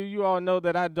You all know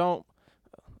that I don't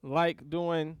like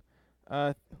doing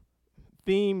uh,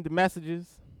 themed messages.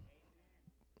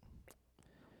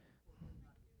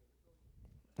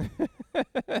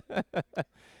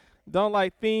 Don't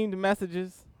like themed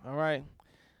messages. All right.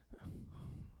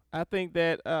 I think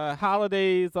that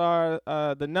holidays are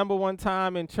the number one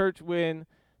time in church when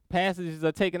passages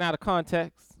are taken out of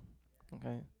context.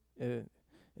 Okay. It,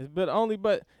 it's only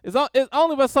but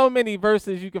so many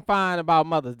verses you can find about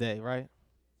Mother's Day, right?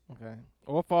 Okay.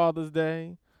 Or Father's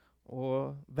Day,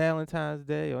 or Valentine's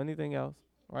Day, or anything else,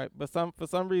 right? But for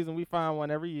some reason we find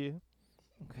one every year.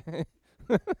 Okay.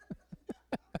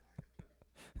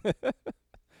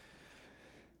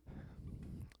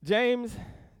 James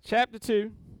chapter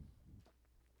 2,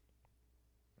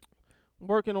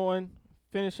 working on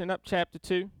finishing up chapter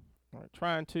 2, or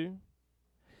trying to.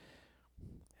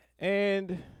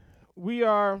 And we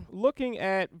are looking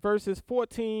at verses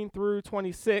 14 through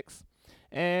 26.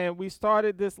 And we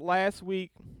started this last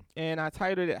week, and I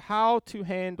titled it How to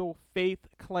Handle Faith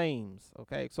Claims.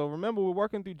 Okay, so remember, we're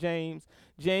working through James.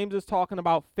 James is talking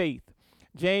about faith.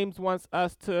 James wants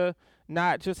us to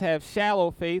not just have shallow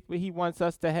faith, but he wants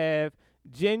us to have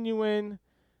genuine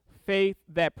faith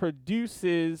that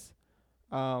produces,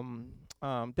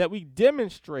 that we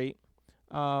demonstrate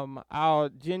our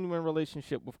genuine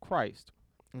relationship with Christ.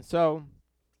 And so,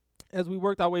 as we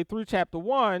worked our way through chapter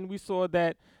 1, we saw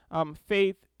that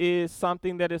faith is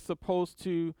something that is supposed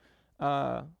to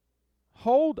uh,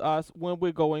 hold us when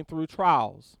we're going through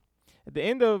trials. At the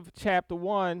end of chapter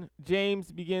 1,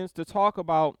 James begins to talk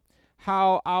about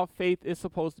how our faith is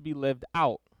supposed to be lived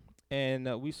out.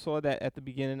 And we saw that at the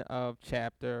beginning of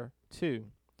chapter 2.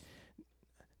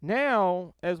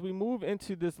 Now, as we move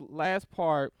into this last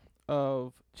part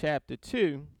of chapter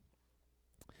 2,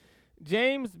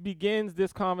 James begins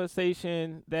this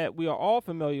conversation that we are all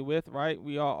familiar with, right?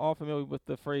 We are all familiar with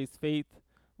the phrase faith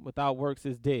without works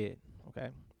is dead, okay?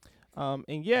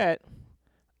 And yet,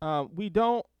 we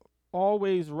don't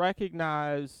always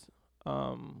recognize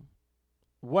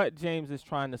what James is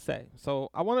trying to say. So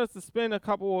I want us to spend a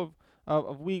couple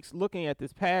of weeks looking at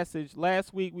this passage.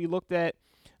 Last week, we looked at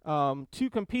two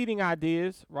competing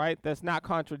ideas, right? That's not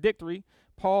contradictory.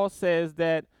 Paul says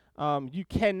that you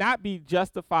cannot be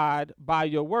justified by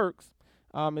your works.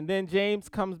 And then James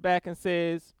comes back and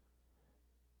says,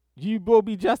 you will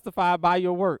be justified by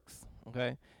your works.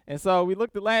 Okay. And so we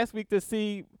looked at last week to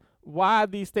see why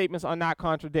these statements are not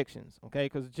contradictions. Okay.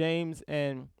 Because James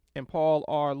and Paul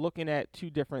are looking at two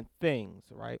different things,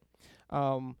 right?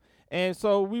 And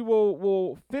so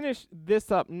we'll finish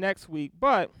this up next week.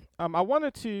 But I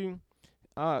wanted to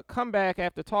come back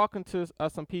after talking to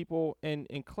some people and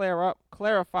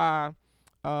clarify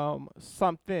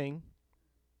something,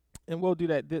 and we'll do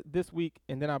that this week,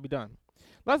 and then I'll be done.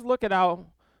 Let's look at our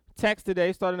text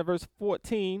today, starting at verse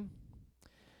 14.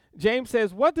 James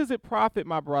says, "What does it profit,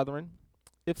 my brethren,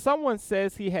 if someone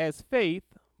says he has faith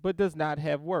but does not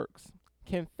have works?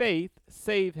 Can faith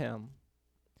save him?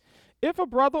 If a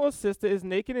brother or sister is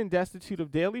naked and destitute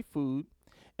of daily food,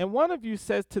 and one of you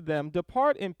says to them,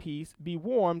 'Depart in peace, be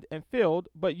warmed and filled,'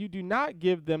 but you do not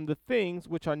give them the things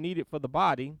which are needed for the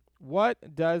body,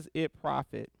 what does it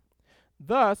profit?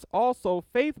 Thus also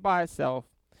faith by itself,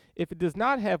 if it does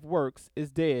not have works, is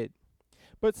dead.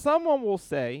 But someone will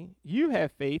say, 'You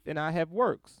have faith and I have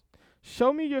works.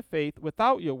 Show me your faith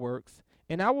without your works,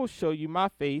 and I will show you my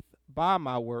faith by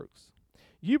my works.'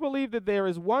 You believe that there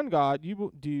is one God, you will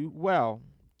do well.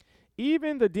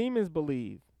 Even the demons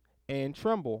believe and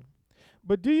tremble.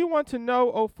 But do you want to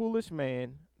know, O foolish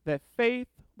man, that faith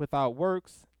without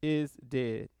works is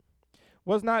dead?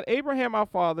 Was not Abraham our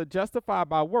father justified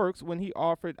by works when he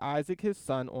offered Isaac his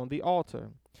son on the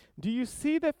altar? Do you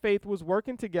see that faith was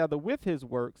working together with his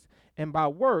works, and by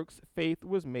works faith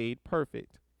was made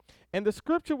perfect? And the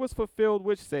scripture was fulfilled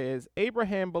which says,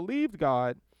 Abraham believed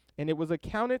God, and it was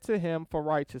accounted to him for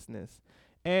righteousness,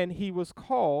 and he was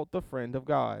called the friend of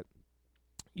God.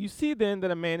 You see then that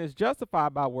a man is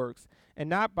justified by works, and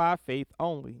not by faith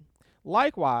only.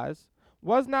 Likewise,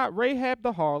 was not Rahab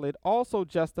the harlot also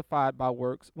justified by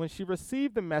works when she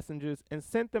received the messengers and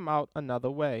sent them out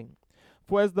another way?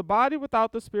 For as the body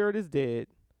without the spirit is dead,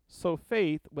 so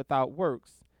faith without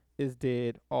works is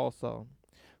dead also."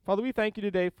 Father, we thank you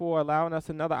today for allowing us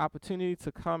another opportunity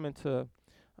to come and to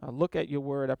look at your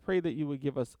word. I pray that you would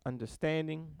give us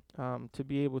understanding to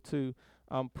be able to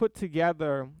put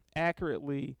together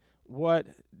accurately what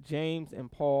James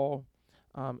and Paul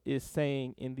is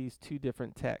saying in these two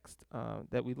different texts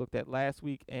that we looked at last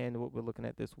week and what we're looking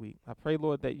at this week. I pray,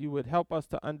 Lord, that you would help us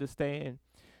to understand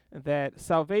that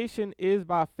salvation is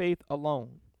by faith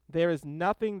alone. There is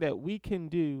nothing that we can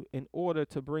do in order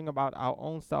to bring about our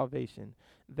own salvation.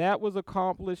 That was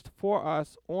accomplished for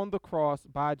us on the cross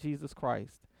by Jesus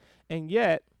Christ. And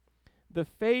yet, the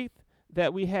faith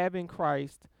that we have in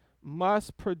Christ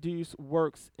must produce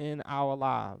works in our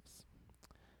lives.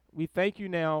 We thank you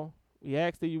now. We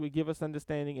ask that you would give us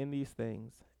understanding in these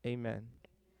things. Amen.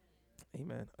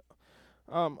 Amen.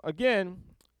 Again,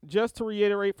 just to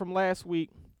reiterate from last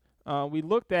week, we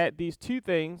looked at these two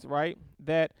things, right?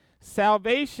 That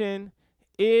salvation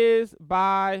is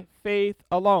by faith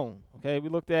alone. Okay, we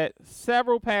looked at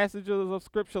several passages of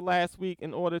scripture last week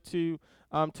in order to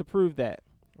prove that,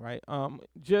 right?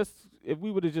 Just if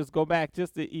we were to just go back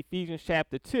just to Ephesians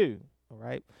chapter 2, all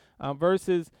right,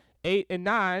 verses 8 and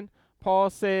 9, Paul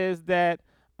says that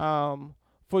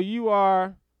for you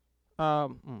are,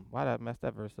 why did I mess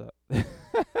that verse up?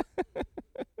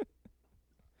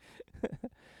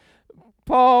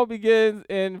 Paul begins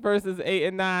in verses 8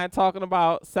 and 9 talking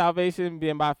about salvation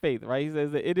being by faith, right? He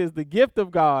says that it is the gift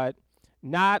of God,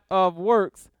 not of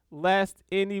works, lest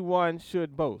anyone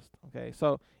should boast. Okay,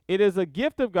 so it is a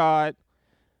gift of God,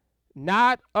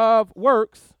 not of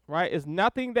works, right? It's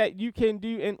nothing that you can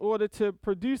do in order to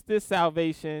produce this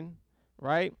salvation,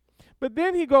 right? But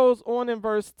then he goes on in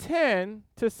verse 10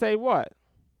 to say what?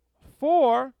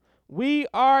 For we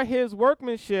are his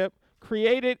workmanship,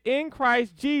 created in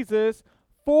Christ Jesus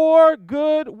for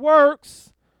good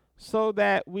works, so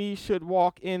that we should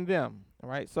walk in them. All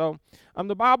right. So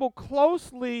the Bible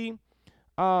closely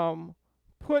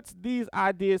puts these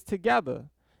ideas together,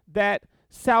 that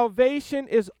salvation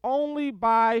is only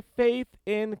by faith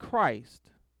in Christ.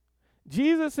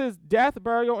 Jesus' death,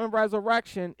 burial, and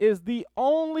resurrection is the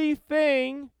only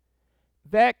thing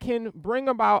that can bring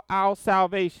about our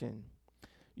salvation.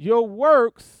 Your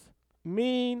works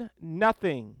mean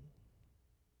nothing.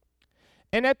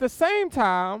 And at the same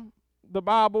time, the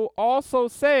Bible also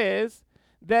says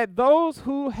that those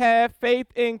who have faith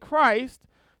in Christ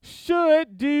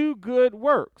should do good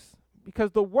works,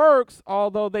 because the works,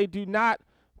 although they do not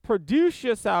produce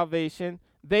your salvation,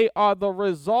 they are the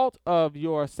result of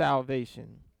your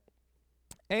salvation.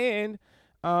 And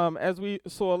as we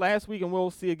saw last week, and we'll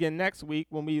see again next week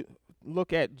when we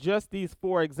look at just these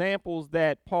four examples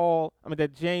that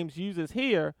that James uses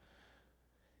here,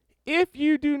 if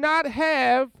you do not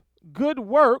have good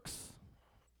works,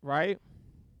 right,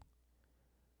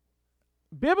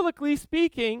 biblically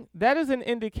speaking, that is an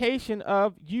indication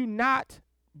of you not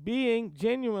being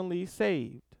genuinely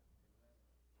saved.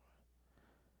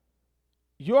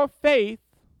 Your faith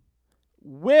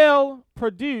will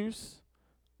produce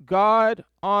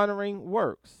God-honoring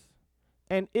works.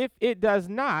 And if it does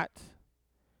not,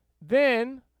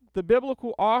 then the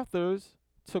biblical authors,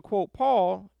 to quote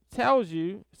Paul, tells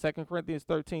you, 2 Corinthians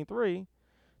 13:3,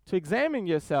 to examine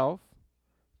yourself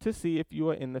to see if you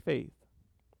are in the faith.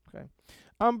 Okay.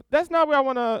 That's not where I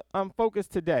want to focus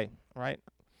today, right?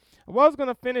 I was going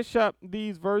to finish up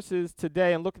these verses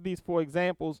today and look at these four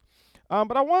examples,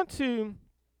 but I want to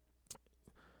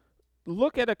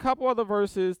look at a couple other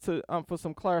verses to for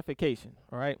some clarification,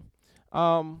 all right?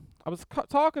 I was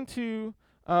talking to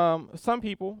some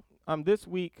people this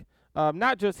week,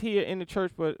 not just here in the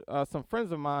church, but some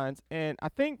friends of mine, and I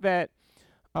think that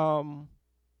the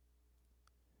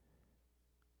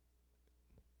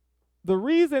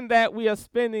reason that we are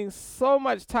spending so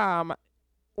much time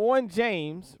on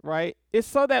James, right, is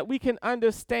so that we can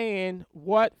understand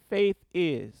what faith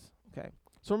is. Okay.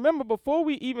 So remember, before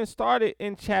we even started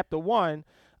in chapter 1,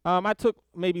 I took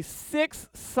maybe 6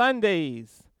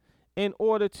 Sundays in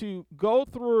order to go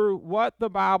through what the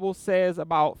Bible says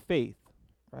about faith,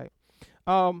 right?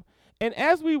 And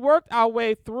as we worked our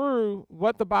way through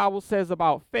what the Bible says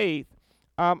about faith,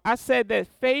 I said that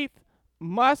faith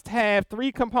must have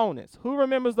 3 components. Who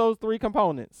remembers those 3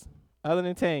 components? Other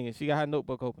than Tanya, she got her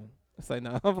notebook open. It's like,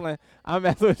 no, I'm playing. I'm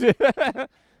messing with you.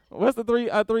 What's the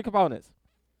 3 components?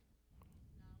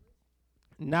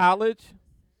 Knowledge,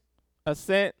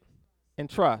 assent, and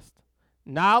trust.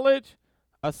 Knowledge,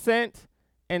 assent,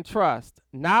 and trust.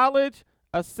 Knowledge,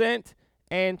 assent,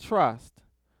 and trust.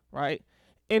 Right?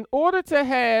 In order to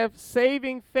have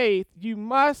saving faith, you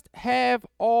must have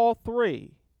all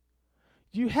 3.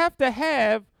 You have to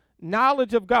have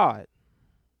knowledge of God.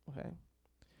 Okay?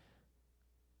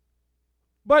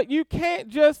 But you can't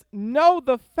just know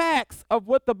the facts of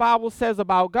what the Bible says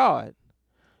about God.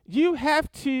 You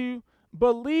have to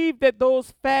believe that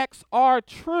those facts are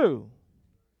true.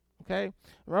 Okay?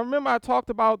 Remember I talked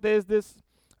about there's this,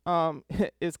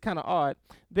 it's kind of odd.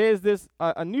 There's this,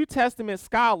 a New Testament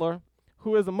scholar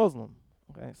who is a Muslim.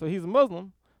 Okay? So he's a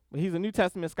Muslim, but he's a New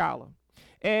Testament scholar.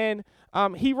 And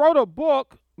he wrote a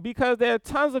book because there are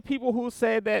tons of people who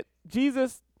say that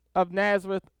Jesus of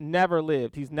Nazareth never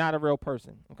lived. He's not a real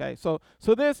person. Okay, so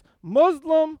this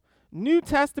Muslim New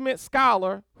Testament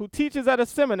scholar who teaches at a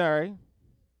seminary,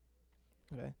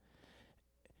 okay,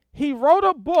 he wrote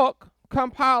a book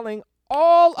compiling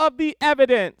all of the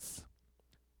evidence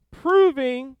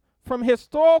proving from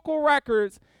historical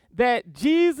records that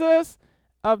Jesus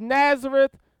of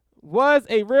Nazareth was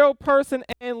a real person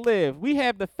and lived. We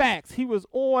have the facts. He was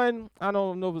on, I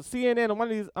don't know, CNN or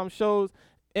one of these shows,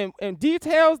 and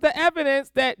details the evidence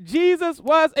that Jesus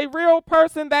was a real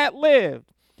person that lived.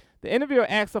 The interviewer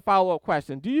asks a follow-up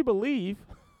question. Do you believe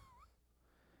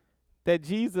that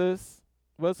Jesus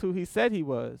was who he said he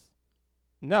was?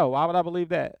 No. Why would I believe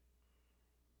that?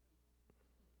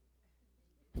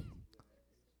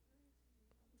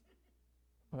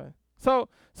 Okay.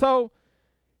 So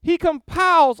he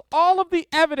compiles all of the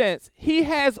evidence. He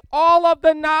has all of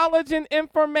the knowledge and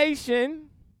information.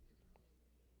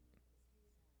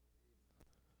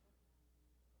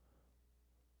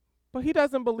 But he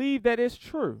doesn't believe that it's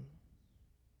true.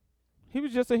 He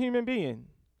was just a human being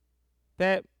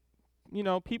that,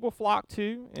 people flocked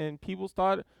to, and people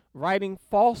started writing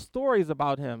false stories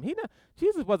about him.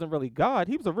 Jesus wasn't really God.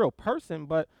 He was a real person,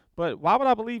 but why would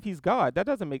I believe he's God? That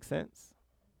doesn't make sense.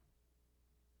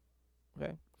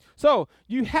 Okay. So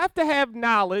you have to have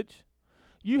knowledge.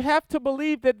 You have to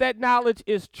believe that knowledge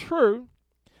is true.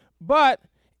 But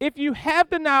if you have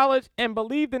the knowledge and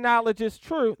believe the knowledge is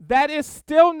true, that is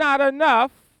still not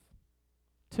enough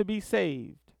to be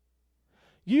saved.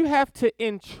 You have to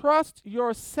entrust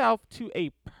yourself to a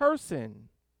person.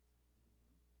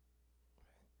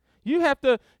 You have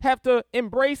to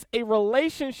embrace a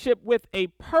relationship with a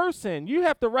person. You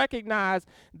have to recognize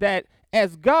that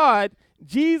as God,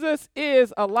 Jesus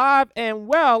is alive and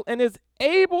well and is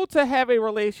able to have a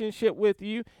relationship with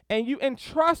you, and you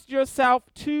entrust yourself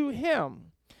to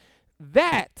him.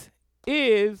 That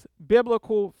is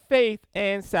biblical faith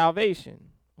and salvation.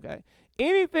 Okay?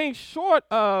 Anything short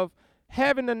of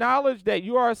having the knowledge that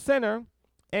you are a sinner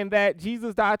and that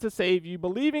Jesus died to save you,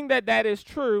 believing that is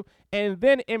true, and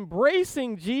then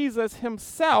embracing Jesus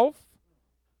himself,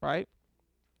 right?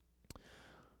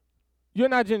 You're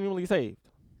not genuinely saved.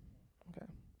 Okay.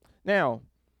 Now,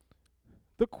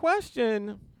 the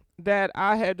question that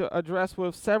I had to address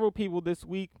with several people this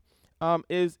week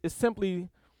is simply,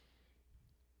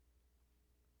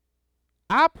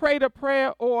 I prayed a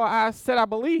prayer or I said I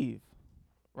believe,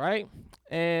 right?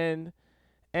 And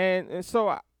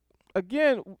so,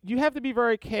 again, you have to be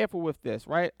very careful with this,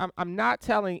 right? I'm not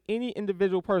telling any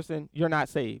individual person you're not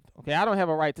saved. Okay, I don't have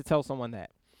a right to tell someone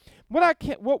that.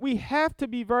 What we have to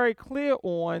be very clear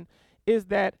on is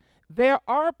that there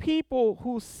are people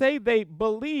who say they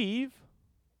believe,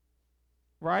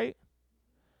 right?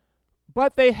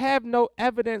 But they have no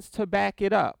evidence to back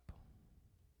it up.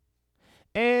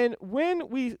 And when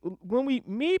we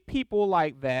meet people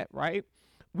like that, right,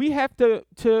 we have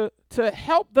to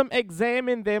help them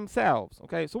examine themselves.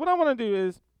 Okay, so what I want to do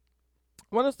is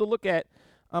I want us to look at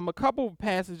a couple of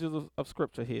passages of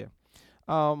scripture here,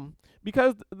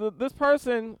 because this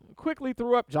person quickly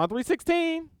threw up John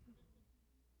 3:16.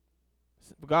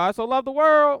 God so loved the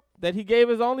world that he gave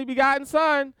his only begotten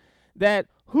son, that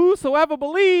whosoever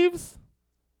believes,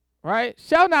 right,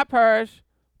 shall not perish,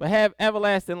 but have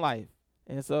everlasting life.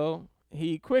 And so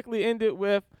he quickly ended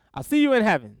with, I'll see you in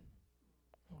heaven.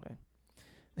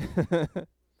 Okay.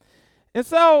 And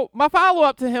so my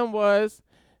follow-up to him was,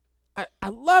 I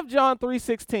love John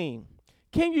 3:16.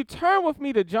 Can you turn with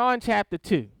me to John chapter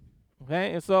 2?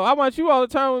 Okay, and so I want you all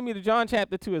to turn with me to John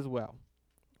chapter 2 as well.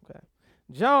 Okay,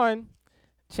 John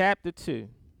chapter 2.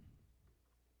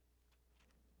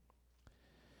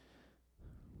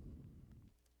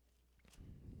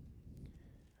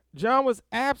 John was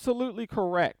absolutely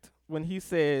correct when he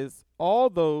says all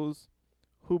those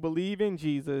who believe in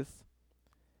Jesus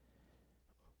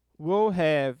will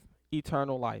have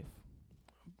eternal life.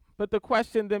 But the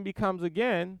question then becomes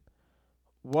again,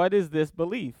 what is this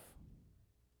belief?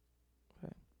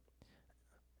 Okay.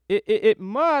 It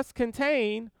must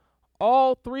contain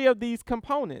all three of these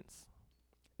components.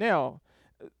 Now,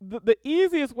 the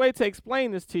easiest way to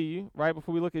explain this to you, right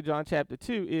before we look at John chapter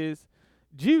 2, is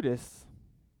Judas.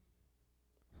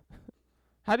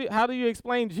 How do you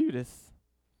explain Judas?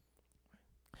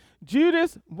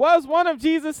 Judas was one of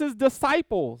Jesus's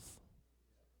disciples,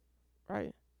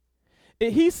 right?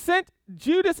 He sent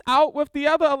Judas out with the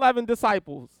other 11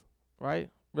 disciples, right?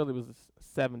 Really was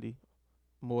 70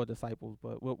 more disciples,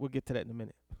 but we'll get to that in a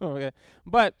minute. Okay,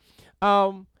 but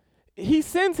he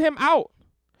sends him out.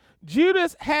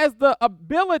 Judas has the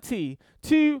ability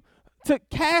to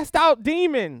cast out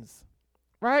demons,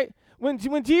 right? When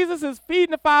Jesus is feeding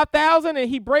the 5,000 and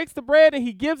he breaks the bread and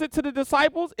he gives it to the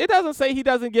disciples, it doesn't say he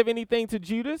doesn't give anything to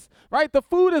Judas, right? The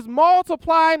food is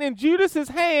multiplying in Judas's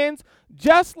hands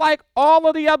just like all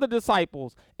of the other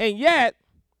disciples. And yet,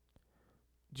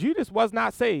 Judas was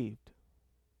not saved.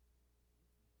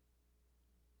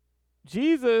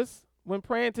 Jesus, when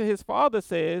praying to his Father,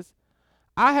 says,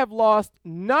 I have lost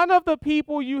none of the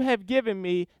people you have given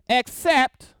me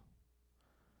except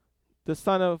the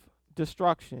son of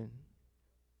destruction.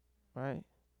 Right?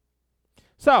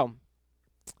 So,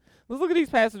 let's look at these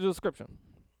passages of Scripture.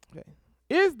 Okay.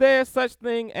 Is there such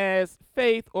thing as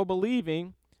faith or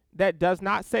believing that does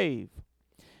not save?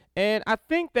 And I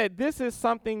think that this is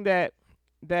something that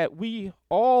we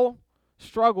all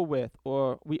struggle with,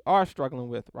 or we are struggling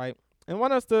with, right? And I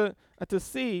want us to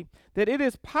see that it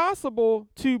is possible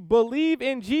to believe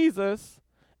in Jesus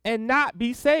and not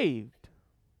be saved.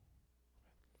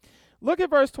 Look at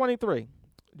verse 23.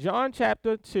 John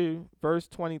chapter 2, verse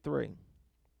 23.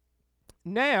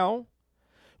 Now,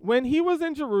 when he was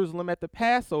in Jerusalem at the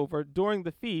Passover during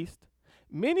the feast,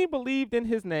 many believed in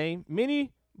his name.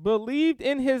 Many believed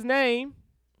in his name.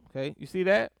 Okay, you see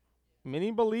that?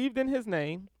 Many believed in his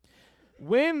name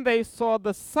when they saw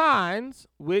the signs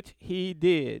which he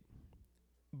did.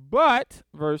 But,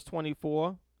 verse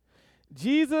 24,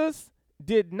 Jesus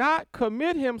did not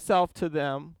commit himself to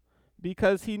them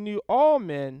because he knew all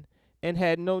men and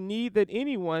had no need that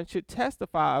anyone should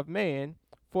testify of man,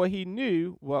 for he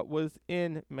knew what was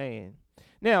in man.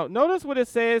 Now, notice what it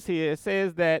says here. It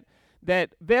says that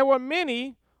there were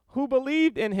many who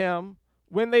believed in him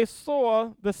when they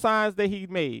saw the signs that he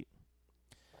made.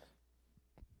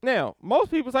 Now, most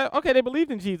people say, okay, they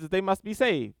believed in Jesus, they must be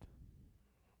saved.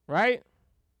 Right?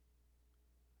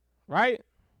 Right?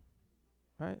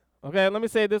 Right? Okay, let me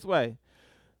say it this way.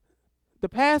 The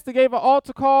pastor gave an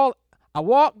altar call. I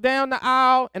walked down the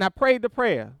aisle and I prayed the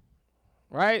prayer,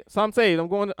 right? So I'm saved. I'm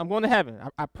going to heaven.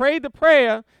 I prayed the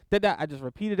prayer that I just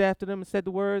repeated after them and said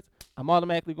the words. I'm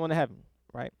automatically going to heaven,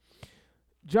 right?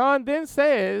 John then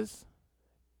says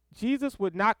Jesus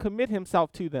would not commit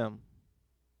himself to them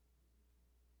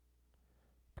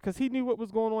because he knew what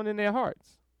was going on in their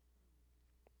hearts.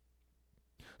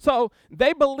 So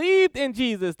they believed in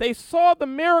Jesus. They saw the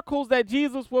miracles that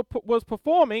Jesus was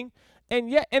performing,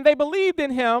 and they believed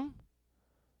in him.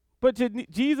 But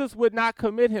Jesus would not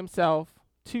commit himself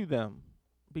to them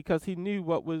because he knew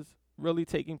what was really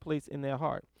taking place in their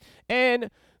heart.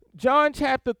 And John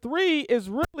chapter 3 is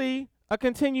really a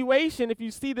continuation, if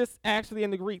you see this actually in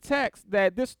the Greek text,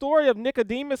 that this story of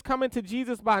Nicodemus coming to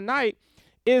Jesus by night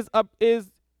is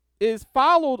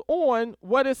followed on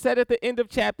what is said at the end of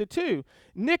chapter 2.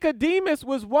 Nicodemus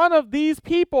was one of these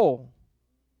people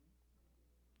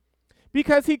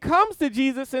because he comes to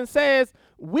Jesus and says,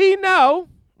 we know,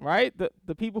 right,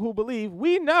 the people who believe,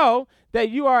 we know that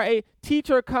you are a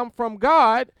teacher come from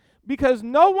God because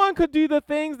no one could do the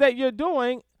things that you're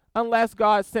doing unless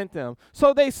God sent them.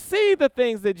 So they see the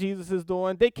things that Jesus is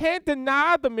doing. They can't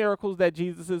deny the miracles that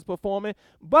Jesus is performing,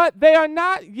 but they are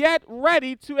not yet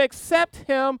ready to accept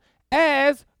him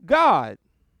as God.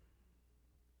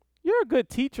 You're a good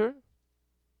teacher,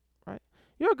 right?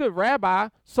 You're a good rabbi.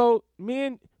 So me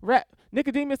and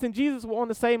Nicodemus and Jesus were on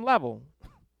the same level.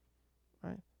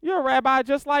 Right? You're a rabbi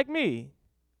just like me.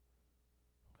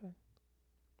 Okay.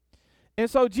 And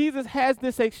so Jesus has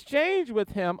this exchange with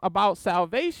him about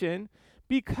salvation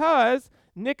because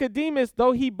Nicodemus,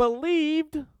 though he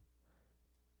believed,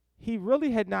 he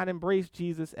really had not embraced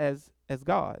Jesus as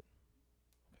God.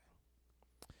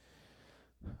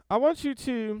 I want you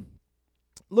to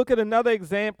look at another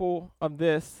example of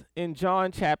this in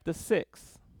John chapter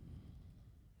 6.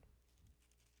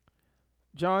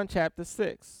 John chapter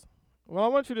 6. What I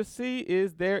want you to see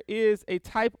is there is a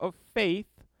type of faith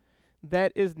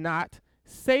that is not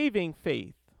saving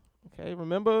faith. Okay,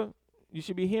 remember, you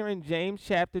should be hearing James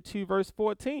chapter 2, verse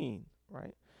 14,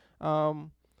 right?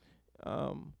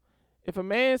 If a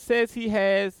man says he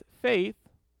has faith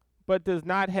but does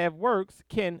not have works,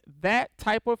 can that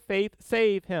type of faith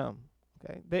save him?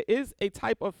 Okay, there is a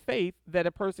type of faith that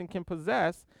a person can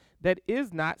possess that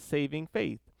is not saving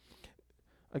faith.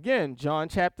 Again, John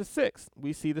chapter 6,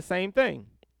 we see the same thing.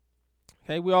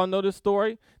 Okay, we all know this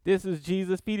story. This is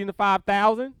Jesus feeding the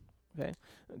 5,000. Okay,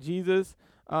 Jesus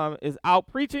is out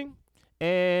preaching,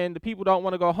 and the people don't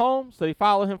want to go home, so they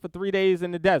follow him for 3 days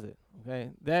in the desert.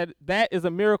 Okay, that is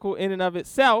a miracle in and of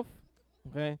itself.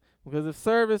 Okay, because if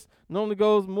service normally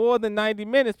goes more than 90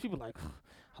 minutes, people are like,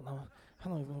 how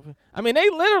long is it going to be? I mean, they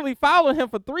literally followed him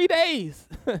for 3 days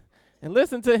and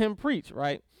listened to him preach,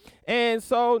 right? And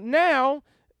so now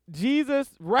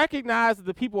Jesus recognizes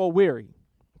the people are weary.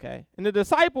 Okay. And the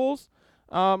disciples,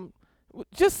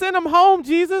 just send them home,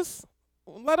 Jesus.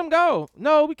 Let them go.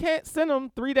 No, we can't send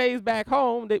them 3 days back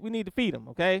home. That we need to feed them.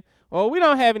 Okay. Well, we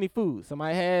don't have any food.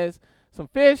 Somebody has some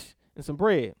fish and some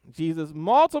bread. Jesus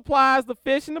multiplies the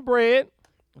fish and the bread.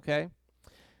 Okay.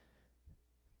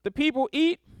 The people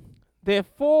eat. They're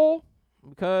full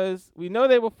because we know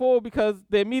they were full because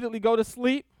they immediately go to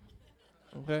sleep.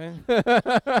 Okay.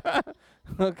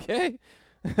 Okay.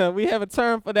 We have a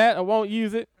term for that. I won't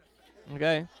use it.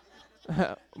 Okay.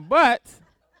 But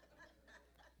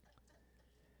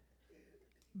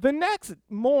the next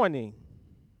morning,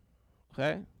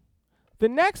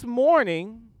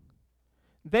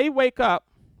 they wake up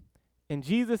and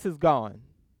Jesus is gone.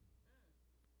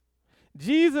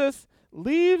 Jesus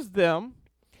leaves them,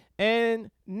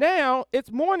 and now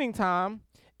it's morning time,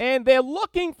 and they're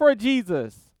looking for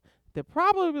Jesus. They're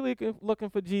probably looking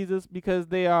for Jesus because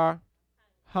they are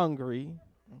hungry.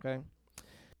 Okay.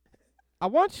 I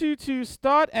want you to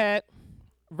start at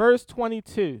verse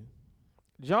 22.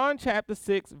 John chapter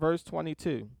 6, verse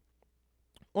 22.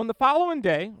 On the following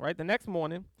day, right, the next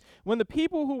morning, when the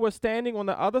people who were standing on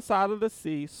the other side of the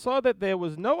sea saw that there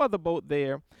was no other boat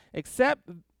there except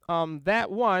that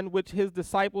one which his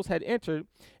disciples had entered,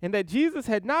 and that Jesus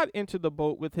had not entered the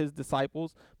boat with his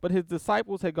disciples, but his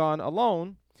disciples had gone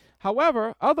alone.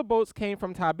 However, other boats came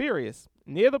from Tiberias,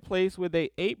 near the place where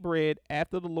they ate bread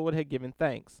after the Lord had given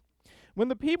thanks. When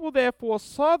the people therefore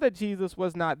saw that Jesus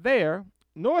was not there,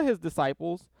 nor his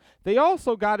disciples, they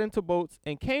also got into boats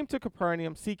and came to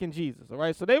Capernaum seeking Jesus. All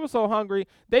right, so they were so hungry,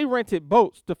 they rented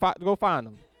boats to go find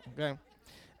him. Okay.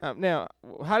 Now,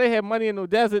 how they had money in the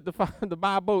desert to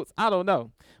buy boats, I don't know.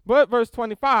 But verse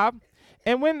 25,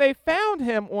 and when they found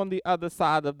him on the other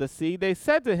side of the sea, they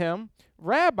said to him,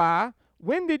 Rabbi,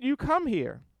 when did you come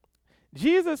here?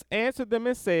 Jesus answered them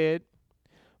and said,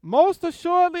 most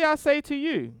assuredly I say to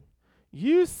you,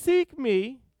 you seek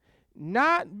me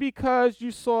not because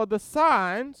you saw the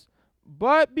signs,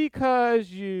 but because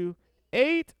you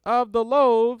ate of the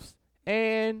loaves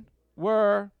and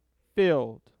were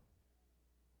filled.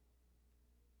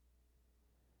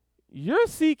 You're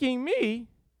seeking me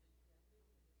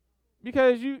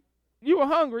because you were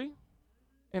hungry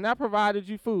and I provided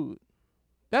you food.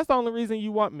 That's the only reason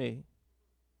you want me.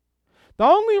 The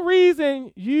only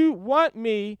reason you want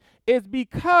me is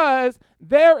because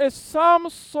there is some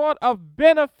sort of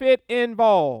benefit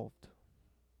involved.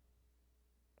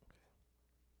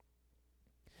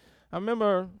 I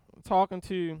remember talking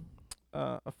to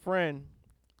a friend,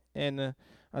 and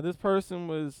this person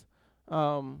was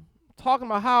talking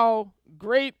about how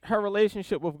great her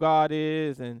relationship with God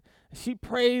is, and she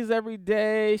prays every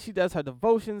day. She does her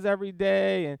devotions every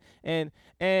day, and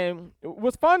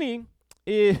what's funny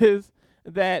is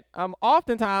that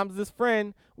oftentimes this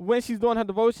friend, when she's doing her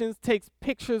devotions, takes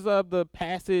pictures of the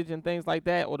passage and things like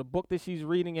that, or the book that she's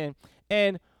reading in,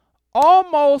 and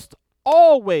almost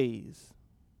always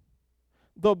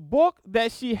the book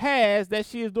that she has that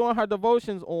she is doing her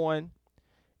devotions on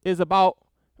is about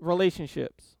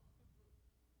relationships.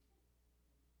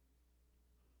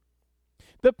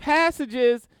 The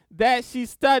passages that she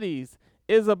studies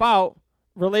is about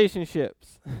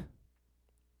relationships.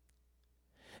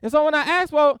 And so when I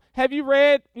asked, well, have you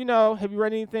read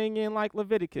anything in like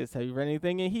Leviticus? Have you read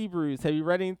anything in Hebrews? Have you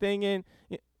read anything in,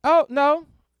 oh, no.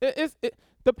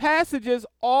 The passages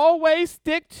always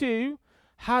stick to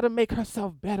how to make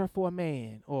herself better for a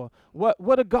man, or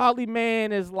what a godly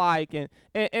man is like.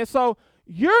 And so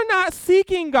you're not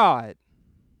seeking God.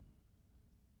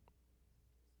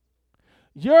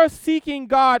 You're seeking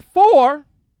God for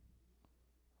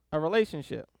a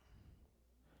relationship.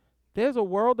 There's a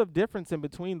world of difference in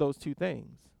between those two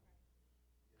things.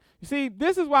 You see,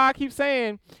 this is why I keep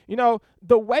saying,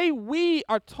 the way we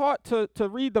are taught to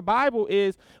read the Bible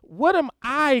is, what am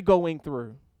I going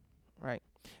through, right?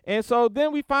 And so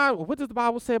then we find, well, what does the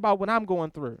Bible say about what I'm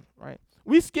going through, right?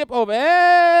 We skip over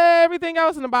everything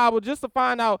else in the Bible just to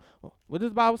find out, what does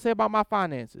the Bible say about my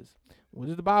finances? What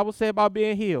does the Bible say about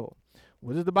being healed?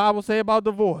 What does the Bible say about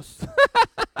divorce?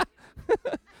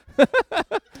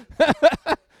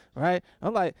 Right?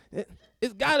 I'm like,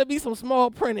 it's got to be some small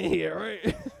print in here,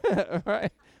 right?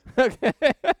 Right? Okay.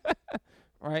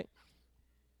 Right?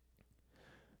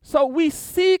 So we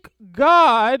seek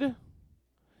God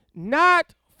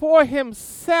not for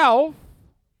himself,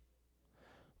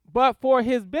 but for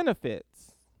his benefits.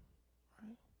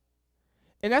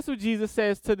 And that's what Jesus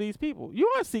says to these people. You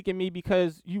aren't seeking me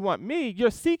because you want me.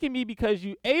 You're seeking me because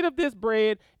you ate of this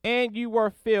bread and you were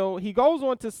filled. He goes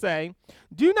on to say,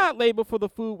 do not labor for the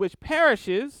food which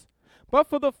perishes, but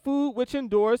for the food which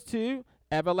endures to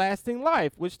everlasting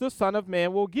life, which the Son of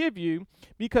Man will give you,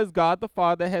 because God the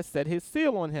Father has set his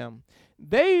seal on him.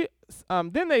 Then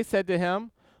they said to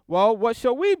him, well, what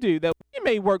shall we do that we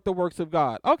may work the works of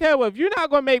God? Okay, well, if you're not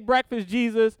going to make breakfast,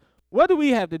 Jesus, what do we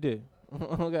have to do?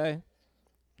 Okay.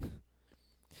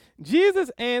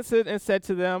 Jesus answered and said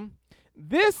to them,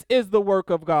 this is the work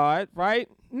of God, right?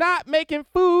 Not making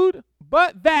food,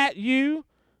 but that you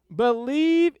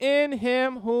believe in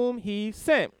him whom he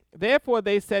sent. Therefore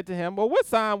they said to him, well, what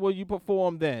sign will you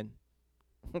perform then?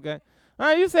 Okay. All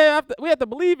right, you say we have to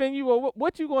believe in you. Well,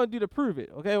 what you going to do to prove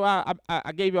it? Okay, well,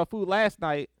 I gave y'all food last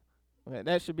night. Okay,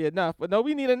 that should be enough. But no,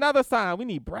 we need another sign. We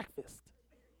need breakfast.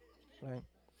 Right?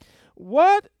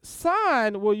 What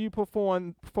sign will you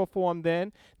perform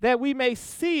then, that we may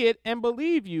see it and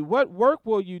believe you? What work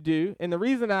will you do? And the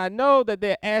reason I know that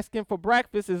they're asking for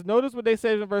breakfast is, notice what they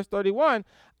say in verse 31.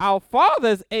 Our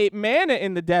fathers ate manna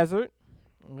in the desert.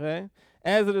 Okay,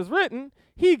 as it is written,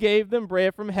 he gave them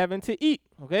bread from heaven to eat.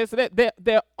 Okay, so that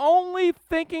they're only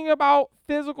thinking about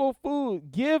physical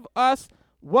food. Give us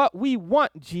what we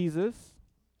want, Jesus.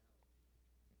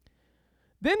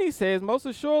 Then he says, most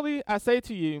assuredly I say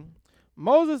to you,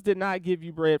 Moses did not give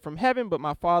you bread from heaven, but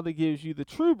my Father gives you the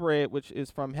true bread which is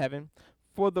from heaven.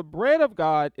 For the bread of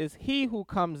God is he who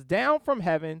comes down from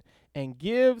heaven and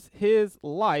gives his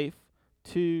life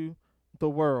to the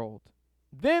world.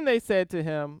 Then they said to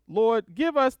him, Lord,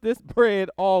 give us this bread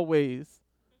always.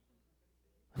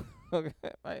 Okay,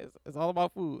 it's all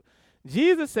about food.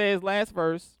 Jesus says, last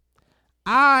verse,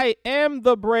 I am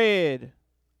the bread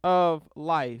of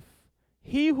life.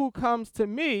 He who comes to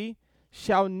me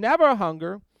shall never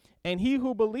hunger, and he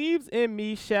who believes in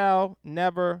me shall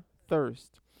never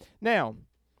thirst. Now,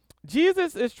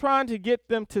 Jesus is trying to get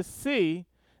them to see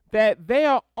that they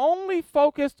are only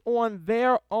focused on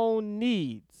their own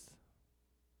needs.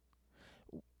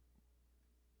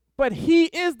 But he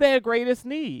is their greatest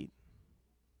need.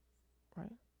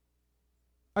 Right?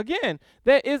 Again,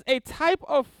 there is a type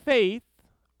of faith,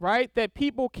 right, that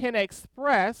people can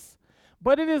express,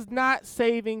 but it is not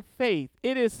saving faith.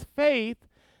 It is faith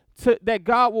that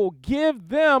God will give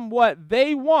them what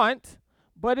they want,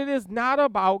 but it is not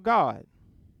about God.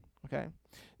 Okay.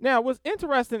 Now, what's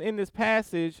interesting in this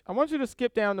passage, I want you to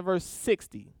skip down to verse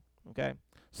 60. Okay.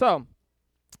 So,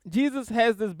 Jesus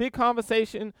has this big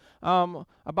conversation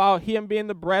about him being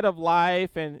the bread of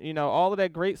life and, all of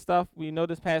that great stuff. We know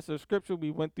this passage of scripture. We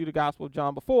went through the Gospel of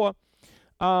John before.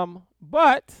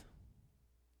 But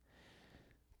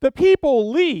the people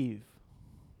leave.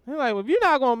 They're like, well, if you're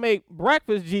not going to make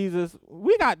breakfast, Jesus,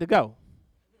 we got to go.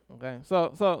 Okay,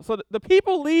 so the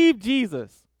people leave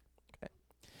Jesus. Okay.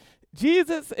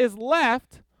 Jesus is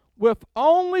left with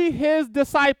only his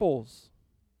disciples.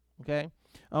 Okay.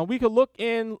 We could look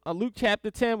in Luke chapter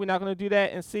 10. We're not going to do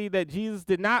that, and see that Jesus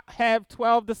did not have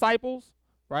 12 disciples,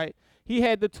 right? He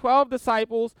had the 12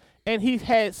 disciples, and he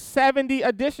had 70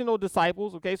 additional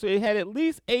disciples, okay? So he had at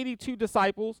least 82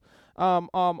 disciples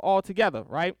altogether,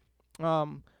 right?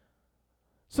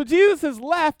 So Jesus is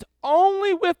left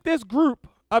only with this group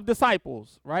of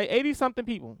disciples, right? 80-something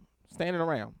people standing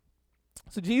around.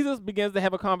 So Jesus begins to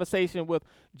have a conversation with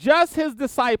just his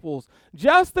disciples,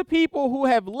 just the people who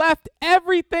have left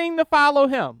everything to follow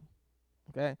him.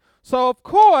 Okay? So, of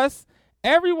course,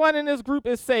 everyone in this group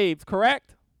is saved,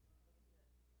 correct?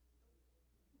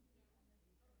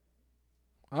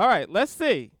 All right, let's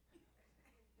see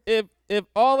if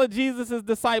all of Jesus'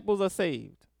 disciples are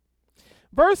saved.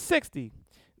 Verse 60,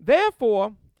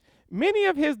 therefore, many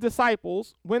of his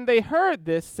disciples, when they heard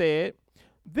this, said,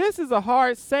 this is a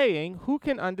hard saying, who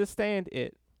can understand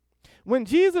it? When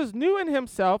Jesus knew in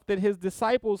himself that his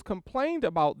disciples complained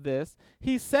about this,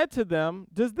 he said to them,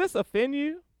 does this offend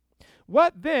you?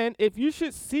 What then if you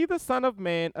should see the Son of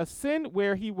Man ascend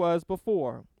where he was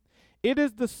before? It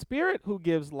is the Spirit who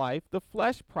gives life, the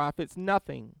flesh profits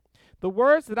nothing. The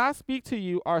words that I speak to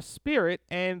you are spirit,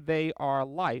 and they are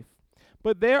life.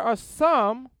 But there are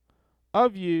some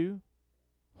of you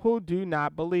who do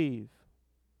not believe.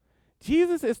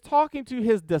 Jesus is talking to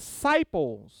his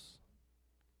disciples.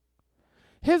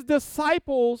 His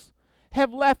disciples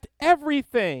have left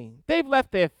everything. They've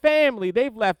left their family.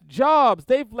 They've left jobs.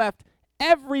 They've left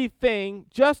everything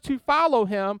just to follow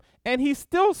him. And he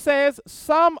still says,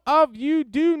 some of you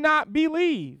do not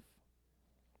believe.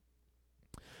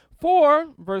 For,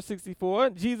 verse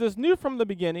 64, Jesus knew from the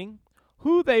beginning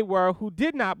who they were who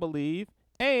did not believe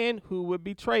and who would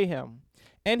betray him.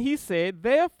 And he said,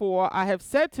 therefore I have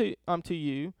said to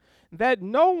you that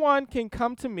no one can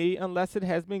come to me unless it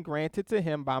has been granted to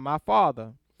him by my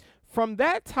Father. From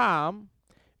that time,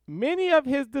 many of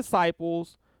his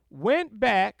disciples went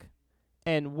back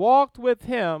and walked with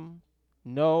him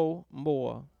no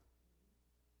more.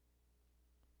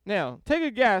 Now, take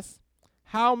a guess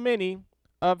how many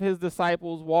of his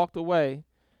disciples walked away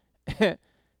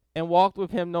and walked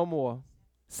with him no more.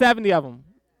 70 of them.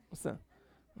 So,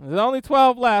 there's only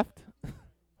 12 left.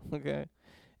 Okay.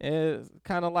 And it's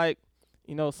kind of like,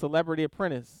 Celebrity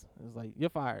Apprentice. It's like, you're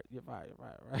fired, right?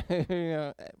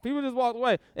 People just walked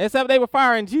away. Except they were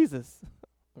firing Jesus.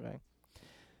 Okay.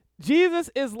 Jesus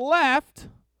is left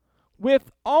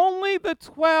with only the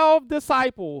 12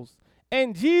 disciples.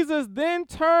 And Jesus then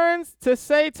turns to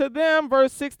say to them,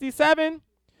 verse 67,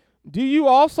 do you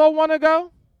also want to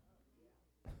go?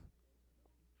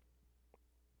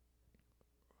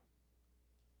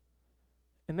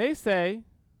 And they say,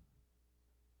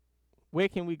 where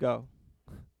can we go?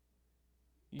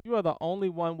 You are the only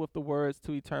one with the words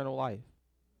to eternal life.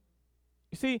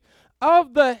 You see,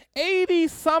 of the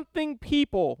 80-something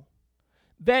people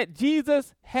that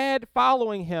Jesus had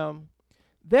following him,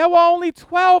 there were only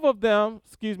 11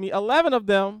 of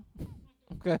them.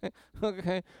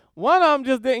 Okay. One of them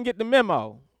just didn't get the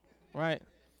memo, right?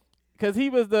 Because he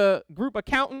was the group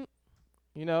accountant,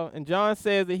 and John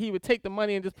says that he would take the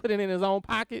money and just put it in his own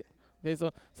pocket. Okay,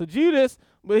 so Judas,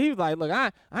 but he was like, look,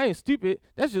 I ain't stupid.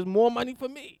 That's just more money for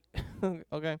me.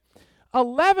 Okay.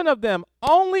 11 of them,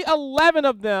 only 11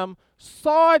 of them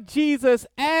saw Jesus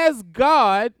as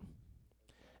God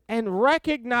and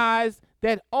recognized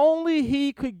that only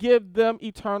he could give them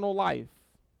eternal life.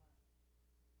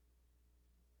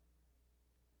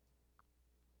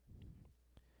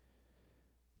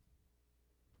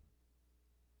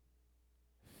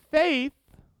 Faith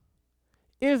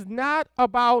is not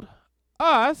about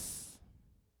us,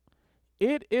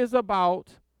 it is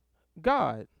about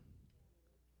God.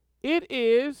 It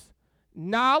is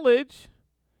knowledge,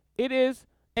 it is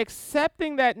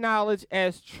accepting that knowledge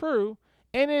as true,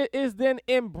 and it is then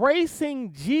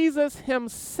embracing Jesus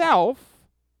himself,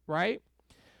 right?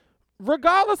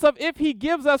 Regardless of if he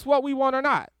gives us what we want or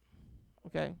not.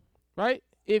 Okay? Right?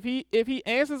 If he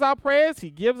answers our prayers, he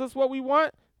gives us what we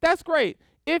want, that's great.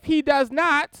 If he does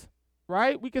not,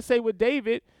 right? We could say with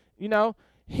David,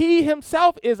 he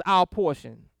himself is our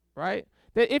portion, right?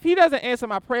 That if he doesn't answer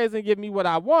my prayers and give me what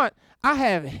I want, I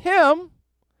have him,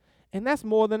 and that's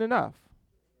more than enough.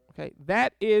 Okay?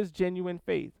 That is genuine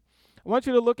faith. I want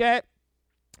you to look at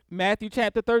Matthew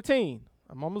chapter 13.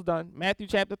 I'm almost done. Matthew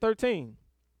chapter 13.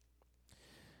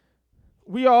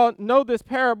 We all know this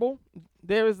parable.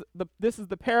 This is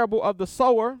the parable of the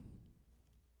sower.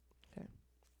 Okay.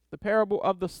 The parable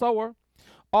of the sower.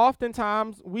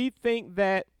 Oftentimes we think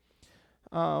that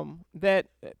that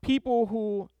people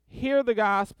who hear the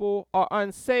gospel are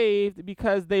unsaved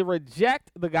because they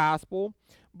reject the gospel,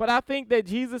 but I think that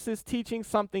Jesus is teaching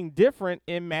something different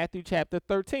in Matthew chapter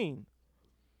 13.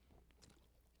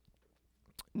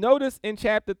 Notice in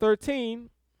chapter 13,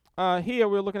 here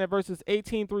we're looking at verses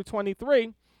 18 through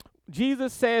 23.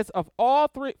 Jesus says of all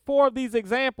four of these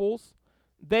examples,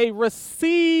 they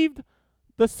received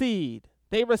the seed.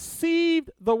 They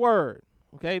received the word.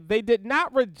 Okay, they did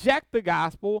not reject the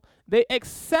gospel. They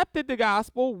accepted the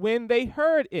gospel when they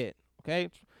heard it. Okay,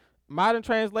 modern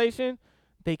translation,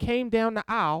 they came down the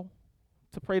aisle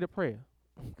to pray the prayer.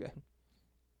 Okay.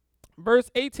 Verse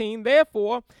 18,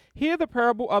 therefore, hear the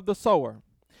parable of the sower.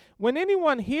 When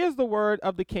anyone hears the word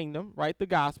of the kingdom, right, the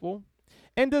gospel,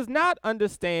 and does not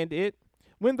understand it,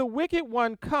 when the wicked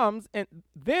one comes, and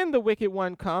then the wicked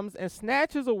one comes and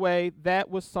snatches away that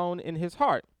was sown in his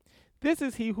heart. This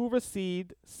is he who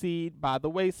received seed by the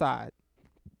wayside.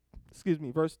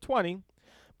 Verse 20.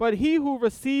 But he who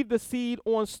received the seed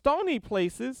on stony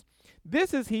places,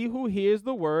 this is he who hears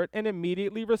the word and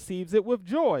immediately receives it with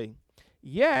joy.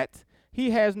 Yet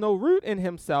he has no root in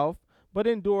himself, but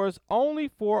endures only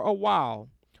for a while.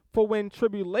 For when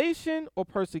tribulation or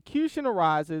persecution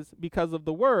arises because of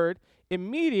the word,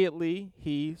 immediately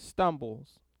he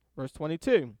stumbles. Verse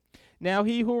 22. Now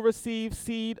he who receives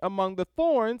seed among the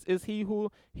thorns is he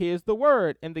who hears the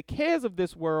word, and the cares of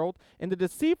this world and the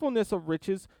deceitfulness of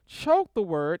riches choke the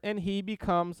word, and he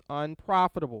becomes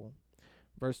unprofitable.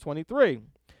 Verse 23.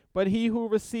 But he who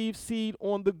receives seed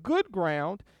on the good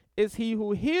ground is he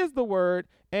who hears the word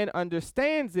and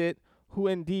understands it, who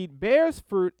indeed bears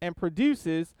fruit and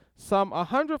produces some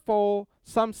 100-fold,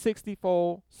 some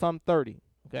 60-fold, some 30.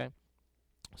 Okay.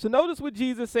 So notice what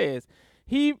Jesus says.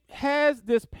 He has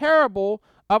this parable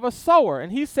of a sower,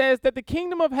 and he says that the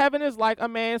kingdom of heaven is like a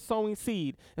man sowing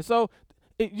seed. And so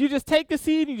you just take the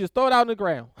seed and you just throw it out in the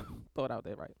ground. Throw it out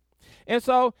there, right? And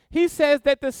so he says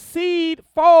that the seed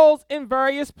falls in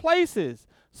various places.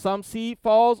 Some seed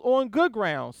falls on good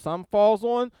ground. Some falls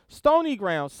on stony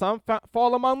ground. Some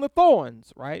fall among the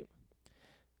thorns, right?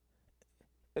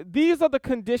 these are the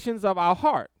conditions of our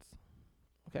hearts.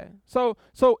 Okay, so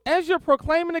as you're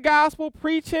proclaiming the gospel,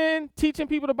 preaching, teaching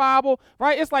people the Bible,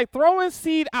 right? It's like throwing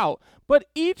seed out. But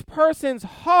each person's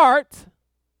heart,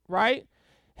 right,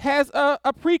 has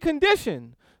a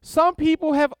precondition. Some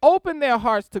people have opened their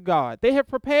hearts to God. They have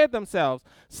prepared themselves.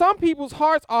 Some people's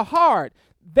hearts are hard.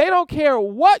 They don't care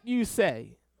what you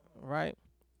say, right?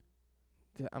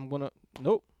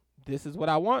 Nope, this is what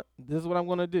I want. This is what I'm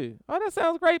going to do. Oh, that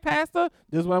sounds great, Pastor.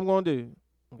 This is what I'm going to do,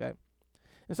 okay?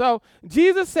 And so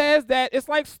Jesus says that it's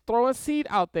like throwing seed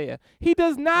out there. He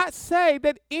does not say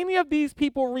that any of these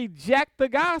people reject the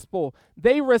gospel.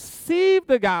 They receive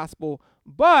the gospel.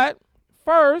 But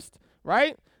first,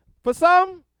 right, for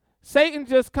some, Satan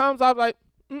just comes out like,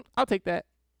 I'll take that.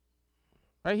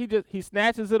 Right? He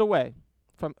snatches it away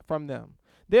from them.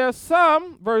 There are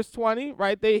some, verse 20,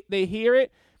 right, they hear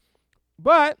it,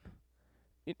 but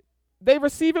they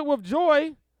receive it with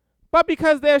joy, but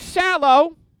because they're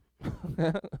shallow,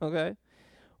 okay,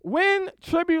 when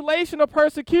tribulation or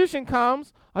persecution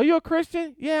comes, are you a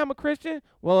Christian? Yeah, I'm a Christian.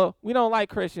 Well, we don't like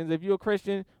Christians. If you're a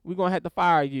Christian, we're going to have to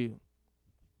fire you.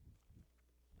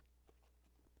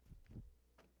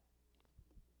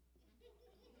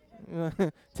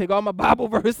 Take all my Bible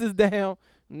verses down.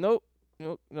 Nope.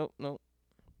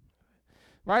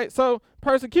 Right? So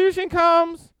persecution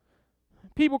comes.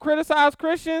 People criticize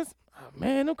Christians. Oh,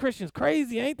 man, them Christians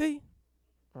crazy, ain't they?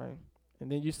 Right?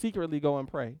 And then you secretly go and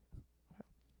pray.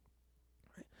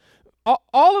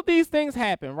 All of these things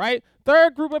happen, right?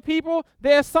 Third group of people,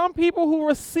 there are some people who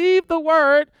receive the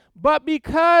word, but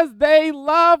because they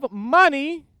love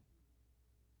money,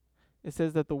 it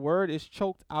says that the word is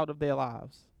choked out of their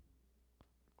lives.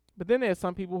 But then there are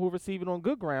some people who receive it on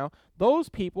good ground. Those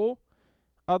people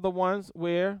are the ones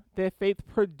where their faith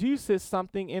produces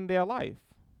something in their life.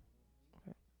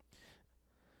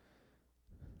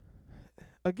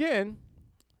 Again,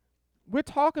 we're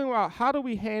talking about how do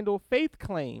we handle faith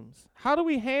claims? How do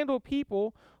we handle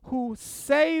people who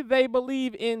say they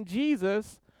believe in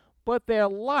Jesus, but their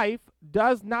life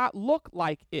does not look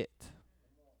like it?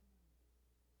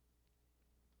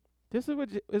 This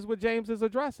is what James is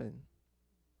addressing.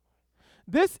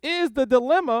 This is the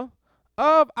dilemma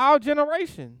of our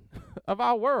generation, of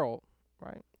our world,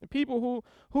 right? The people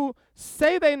who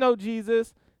say they know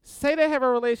Jesus, say they have a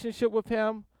relationship with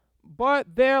him,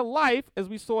 but their life, as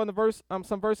we saw in the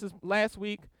some verses last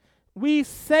week, we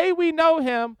say we know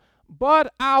him,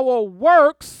 but our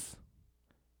works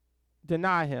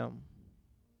deny him.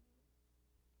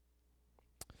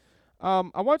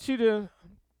 I want you to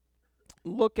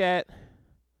look at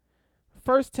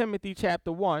 1 Timothy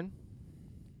chapter 1.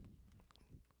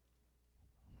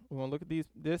 We're going to look at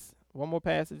this one more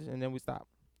passage, and then we stop.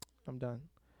 I'm done.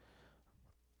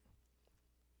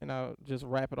 And I'll just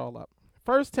wrap it all up.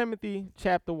 1 Timothy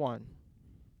chapter 1.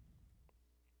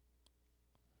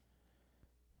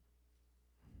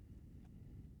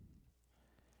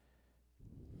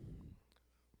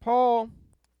 Paul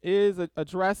is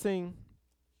addressing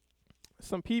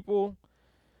some people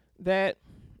that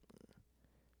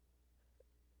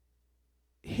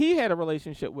he had a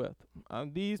relationship with.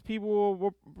 These people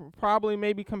were probably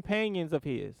maybe companions of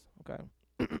his. Okay.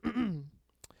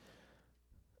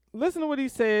 Listen to what he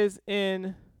says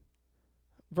in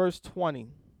verse 20.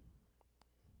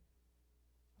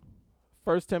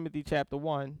 1 Timothy chapter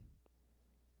 1.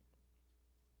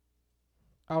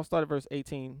 I'll start at verse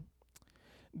 18.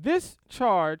 This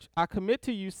charge I commit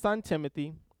to you, son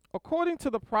Timothy, according to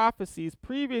the prophecies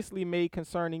previously made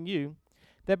concerning you,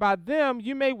 that by them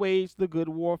you may wage the good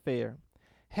warfare,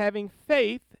 having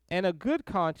faith and a good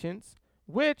conscience,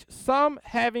 which some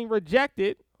having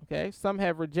rejected, okay, some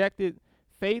have rejected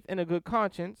faith and a good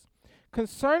conscience,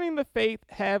 concerning the faith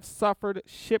have suffered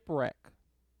shipwreck,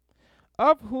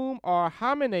 of whom are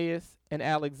Hymenaeus and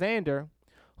Alexander,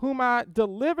 whom I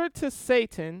delivered to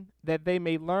Satan, that they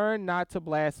may learn not to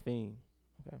blaspheme.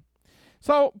 Okay.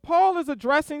 So Paul is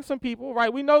addressing some people,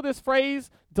 right? We know this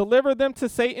phrase, deliver them to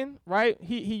Satan, right?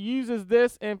 He uses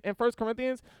this in 1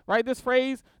 Corinthians, right? This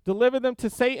phrase, deliver them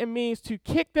to Satan, means to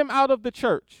kick them out of the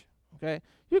church, okay?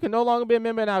 You can no longer be a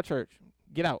member in our church.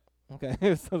 Get out, okay?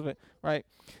 Right?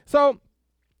 So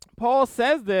Paul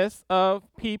says this of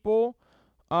people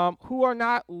who are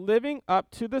not living up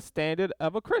to the standard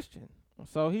of a Christian.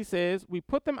 So he says, we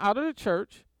put them out of the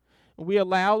church, and we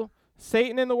allow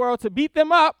Satan in the world to beat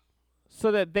them up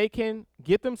so that they can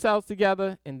get themselves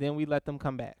together, and then we let them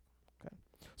come back. Okay.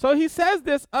 So he says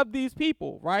this of these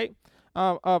people, right,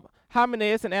 of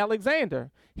Hymenaeus and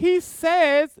Alexander. he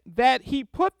says that he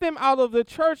put them out of the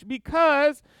church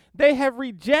because they have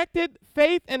rejected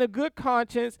faith and a good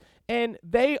conscience, and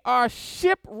they are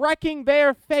shipwrecking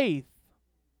their faith.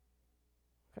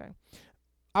 Okay.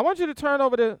 I want you to turn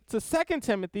over to 2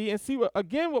 Timothy and see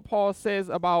what Paul says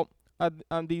about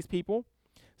these people.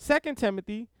 2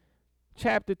 Timothy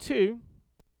chapter 2.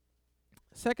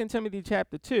 2 Timothy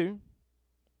chapter 2.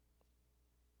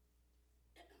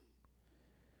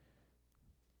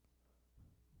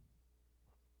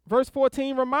 Verse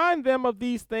 14, remind them of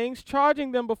these things,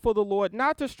 charging them before the Lord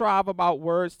not to strive about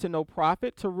words to no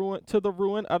profit, to the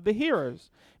ruin of the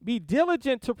hearers. Be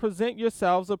diligent to present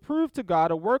yourselves approved to God,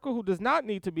 a worker who does not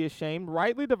need to be ashamed,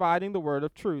 rightly dividing the word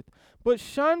of truth. But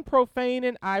shun profane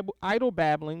and idle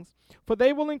babblings, for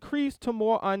they will increase to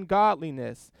more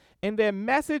ungodliness, and their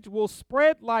message will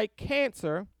spread like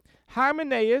cancer.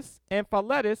 Hymenaeus and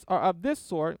Philetus are of this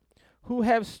sort, who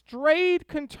have strayed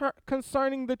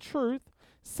concerning the truth,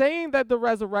 saying that the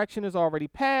resurrection is already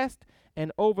past,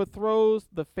 and overthrows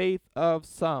the faith of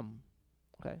some.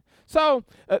 Okay, so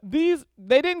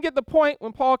they didn't get the point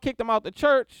when Paul kicked them out the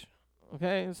church.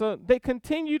 Okay, so they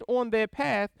continued on their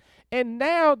path, and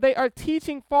now they are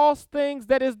teaching false things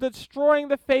that is destroying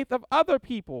the faith of other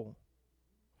people.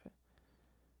 Okay.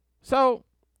 So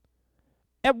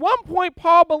at one point,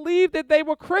 Paul believed that they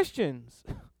were Christians,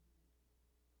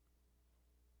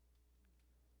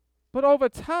 but over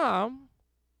time,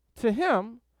 to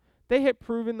him, they had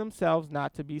proven themselves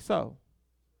not to be so.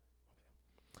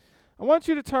 I want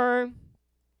you to turn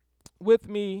with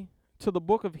me to the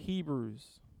book of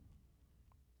Hebrews.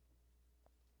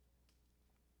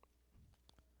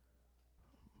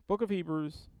 Book of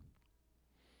Hebrews,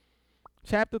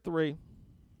 chapter 3.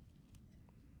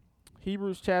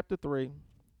 Hebrews chapter 3.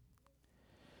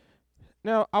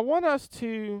 Now, I want us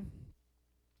to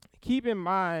keep in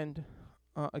mind,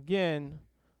 again,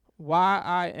 why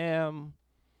I am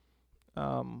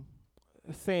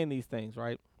saying these things,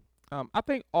 right? I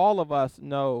think all of us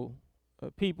know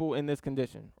people in this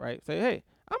condition, right? Say, hey,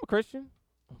 I'm a Christian,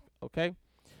 okay?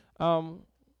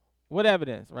 What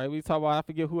evidence, right? We talk about, I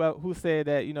forget who said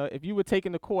that, if you were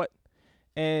taken to court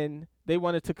and they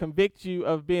wanted to convict you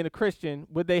of being a Christian,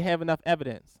 would they have enough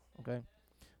evidence, okay?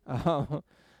 I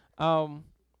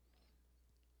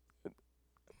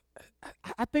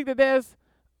think that there's,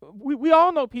 we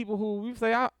all know people who we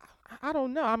say, I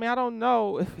don't know. I mean, I don't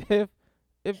know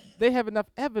if they have enough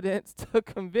evidence to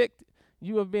convict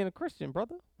you of being a Christian,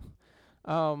 brother.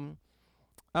 And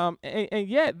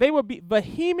yet they would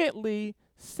vehemently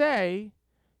say,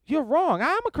 you're wrong.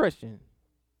 I'm a Christian.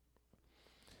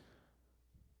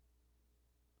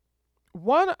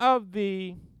 One of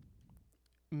the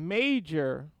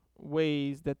major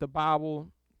ways that the Bible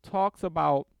talks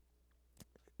about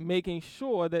making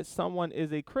sure that someone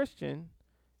is a Christian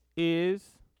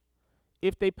is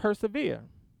if they persevere.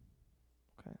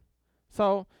 Okay.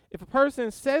 So if a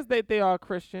person says that they are a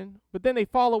Christian, but then they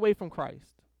fall away from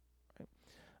Christ, right,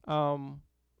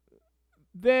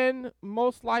 then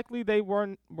most likely they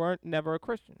weren't never a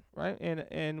Christian, right?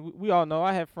 And we all know,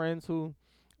 I have friends who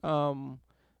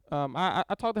I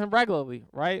talk to him regularly,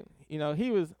 right?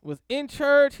 He was in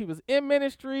church, he was in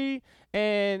ministry,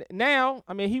 and now,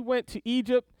 he went to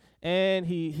Egypt and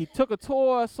he took a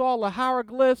tour, saw the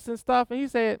hieroglyphs and stuff, and he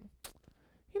said,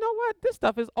 you know what? This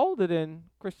stuff is older than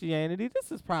Christianity.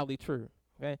 This is probably true.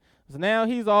 Okay, so now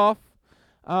he's off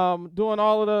doing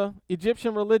all of the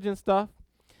Egyptian religion stuff,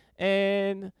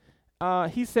 and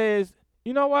he says,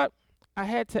 you know what? I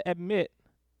had to admit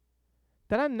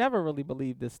that I never really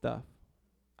believed this stuff.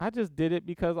 I just did it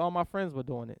because all my friends were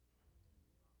doing it.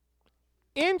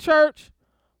 In church,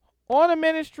 on a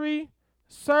ministry,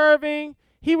 serving.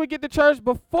 He would get to church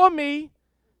before me,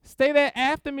 stay there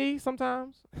after me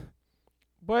sometimes.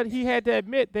 But he had to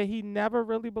admit that he never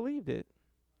really believed it.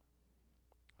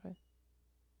 Okay.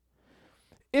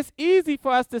 It's easy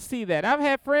for us to see that. I've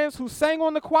had friends who sang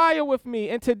on the choir with me,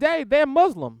 and today they're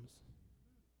Muslims.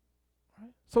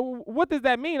 So what does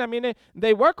that mean?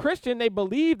 They were Christian. They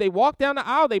believed. They walked down the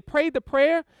aisle. They prayed the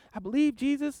prayer. I believe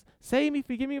Jesus, save me,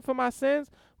 forgive me for my sins.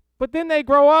 But then they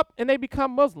grow up and they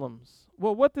become Muslims.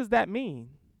 Well, what does that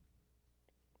mean?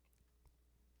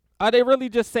 Are they really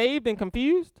just saved and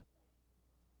confused?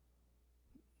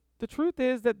 The truth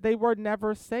is that they were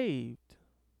never saved.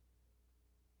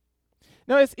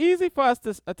 Now, it's easy for us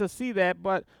to see that,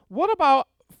 but what about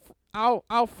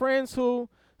our friends who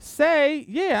say,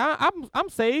 yeah, I'm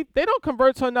saved. They don't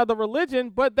convert to another religion,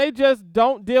 but they just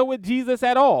don't deal with Jesus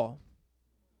at all.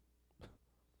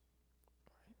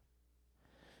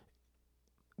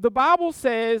 The Bible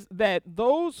says that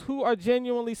those who are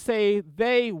genuinely saved,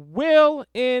 they will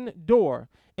endure.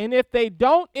 And if they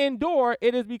don't endure,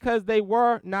 it is because they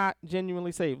were not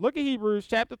genuinely saved. Look at Hebrews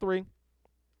chapter 3.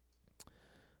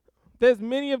 There's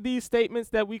many of these statements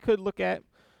that we could look at,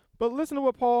 but listen to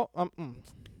what Paul,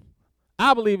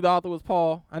 I believe the author was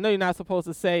Paul. I know you're not supposed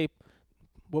to say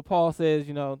what Paul says,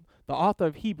 the author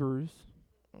of Hebrews,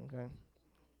 okay?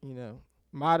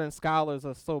 Modern scholars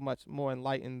are so much more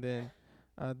enlightened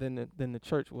than the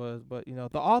church was, but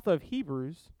the author of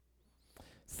Hebrews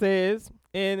says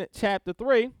in chapter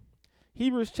 3,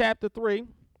 Hebrews chapter 3,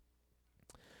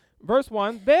 verse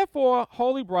 1, therefore,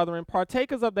 holy brethren,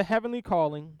 partakers of the heavenly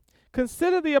calling,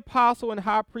 consider the apostle and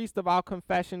high priest of our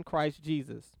confession, Christ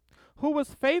Jesus, who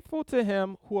was faithful to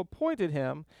him who appointed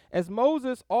him, as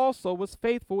Moses also was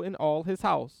faithful in all his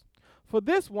house. For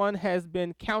this one has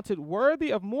been counted worthy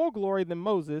of more glory than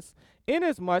Moses,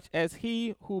 inasmuch as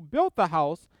he who built the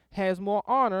house has more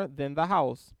honor than the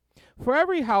house. For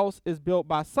every house is built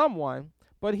by someone,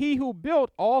 but he who built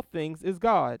all things is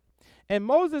God. And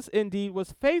Moses indeed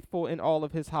was faithful in all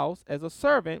of his house as a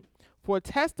servant, for a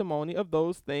testimony of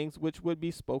those things which would be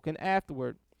spoken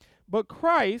afterward. But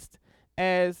Christ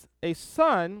as a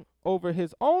son over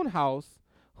his own house,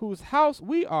 whose house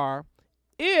we are,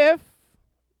 if,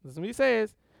 listen to what he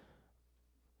says,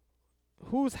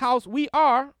 whose house we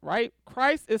are, right?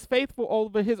 Christ is faithful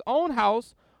over his own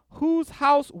house, whose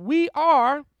house we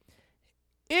are,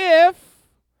 if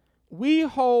we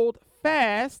hold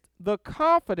fast the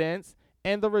confidence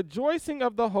and the rejoicing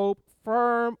of the hope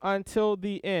firm until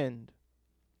the end.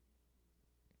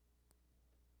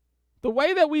 The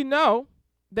way that we know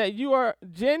that you are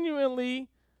genuinely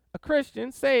a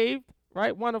Christian, saved,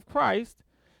 right, one of Christ,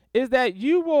 is that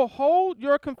you will hold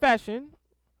your confession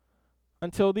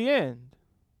until the end.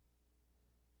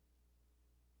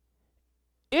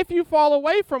 If you fall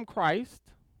away from Christ,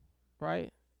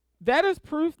 right, that is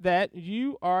proof that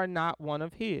you are not one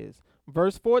of his.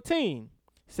 Verse 14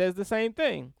 says the same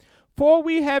thing. For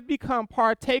we have become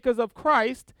partakers of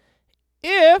Christ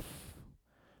if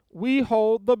we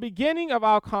hold the beginning of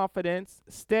our confidence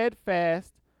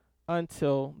steadfast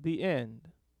until the end.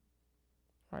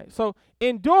 Right? So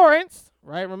endurance,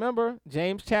 right? Remember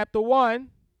James chapter 1.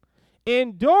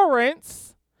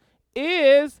 Endurance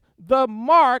is the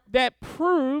mark that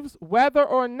proves whether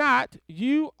or not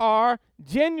you are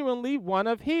genuinely one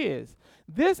of his.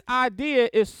 This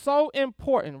idea is so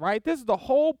important, right? This is the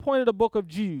whole point of the book of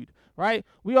Jude, right?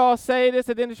 We all say this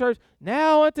at the end of church,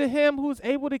 now unto him who's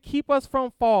able to keep us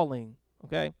from falling,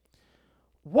 okay?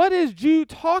 What is Jude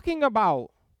talking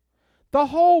about? The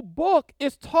whole book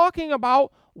is talking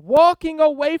about walking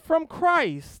away from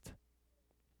Christ,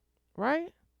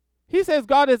 right? He says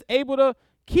God is able to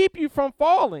keep you from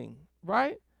falling,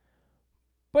 right?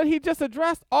 But he just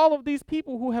addressed all of these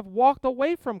people who have walked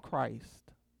away from Christ.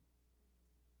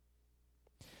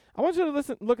 I want you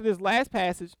to look at this last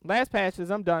passage,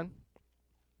 I'm done,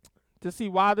 to see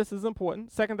why this is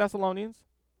important. 2 Thessalonians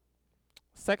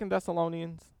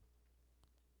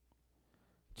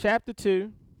chapter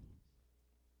 2.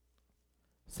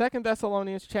 2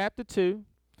 Thessalonians chapter 2.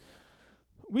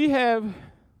 We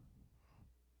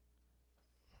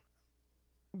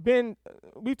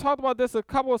talked about this a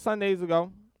couple of Sundays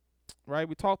ago, right?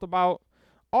 We talked about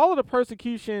all of the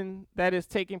persecution that is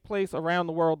taking place around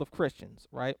the world of Christians,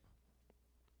 right?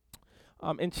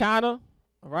 In China,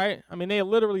 right? I mean, they are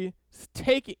literally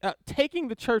taking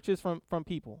the churches from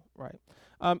people, right?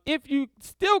 If you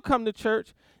still come to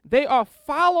church, they are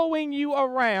following you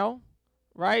around,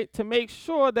 right, to make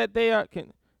sure that they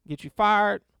can get you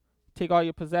fired, take all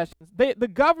your possessions. The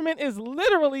government is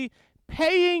literally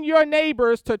paying your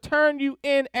neighbors to turn you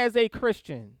in as a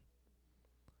Christian.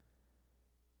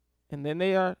 And then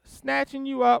they are snatching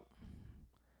you up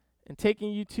and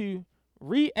taking you to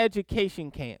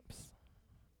re-education camps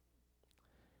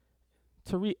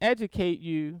to re-educate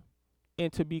you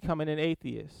into becoming an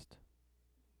atheist.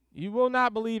 You will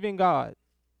not believe in God.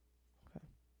 Okay.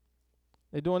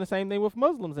 They're doing the same thing with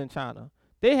Muslims in China.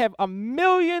 They have 1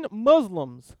 million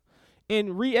Muslims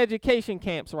in re-education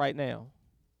camps right now.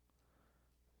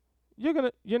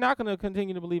 You're not gonna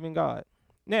continue to believe in God.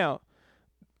 Now,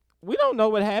 we don't know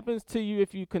what happens to you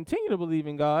if you continue to believe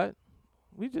in God.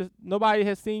 Nobody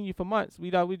has seen you for months. We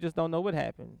just don't know what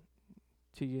happened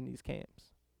to you in these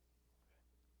camps.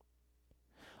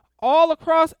 All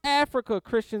across Africa,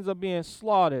 Christians are being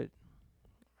slaughtered.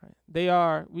 Right? They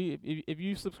are. If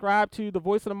you subscribe to the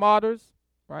Voice of the Martyrs,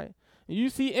 right, and you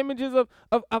see images of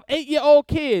 8-year-old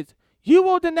kids, you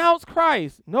will denounce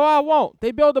Christ. No, I won't.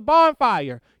 They build a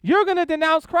bonfire. You're gonna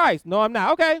denounce Christ. No, I'm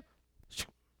not. Okay.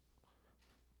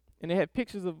 And they have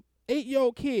pictures of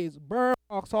 8-year-old kids, burn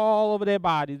marks all over their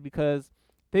bodies because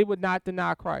they would not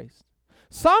deny Christ.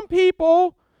 Some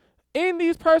people in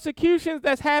these persecutions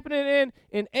that's happening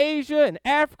in Asia and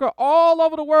Africa, all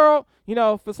over the world,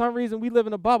 for some reason we live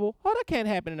in a bubble. Oh, that can't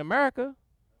happen in America.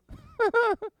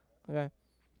 Okay.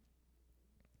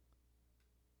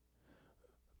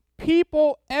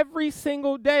 People every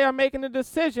single day are making a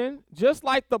decision, just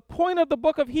like the point of the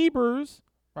book of Hebrews,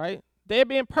 right? They're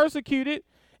being persecuted,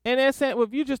 and they're saying, well,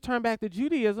 if you just turn back to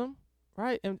Judaism,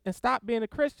 right, and stop being a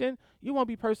Christian, you won't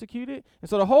be persecuted. And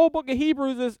so the whole book of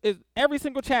Hebrews is every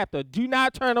single chapter, do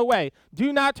not turn away,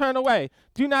 do not turn away,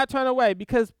 do not turn away,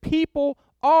 because people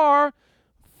are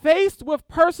faced with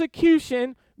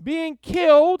persecution, being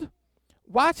killed,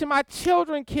 watching my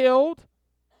children killed,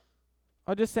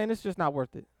 or just saying it's just not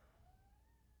worth it.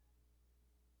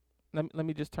 Let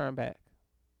me just turn back.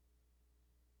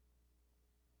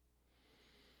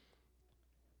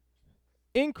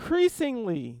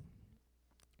 Increasingly,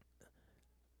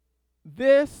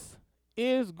 this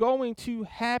is going to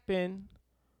happen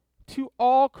to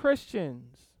all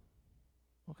Christians.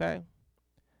 Okay?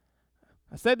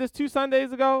 I said this 2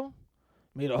 Sundays ago,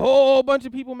 made a whole bunch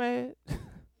of people mad.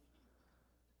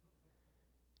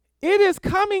 It is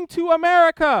coming to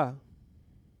America.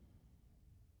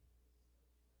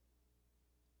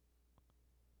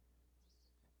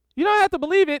 You don't have to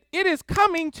believe it. It is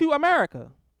coming to America,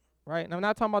 right? And I'm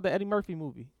not talking about the Eddie Murphy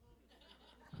movie.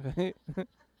 It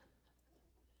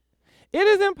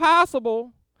is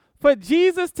impossible for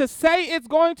Jesus to say it's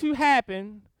going to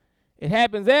happen. It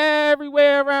happens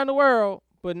everywhere around the world,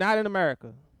 but not in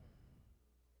America.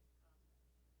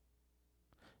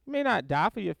 You may not die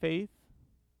for your faith,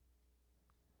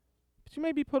 but you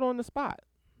may be put on the spot.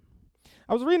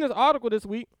 I was reading this article this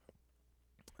week.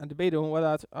 I debated on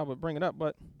whether I would bring it up,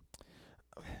 but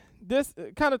this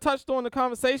kind of touched on the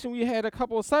conversation we had a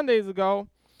couple of Sundays ago,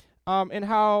 and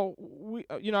how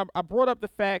I brought up the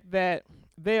fact that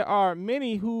there are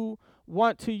many who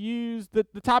want to use the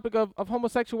topic of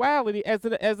homosexuality as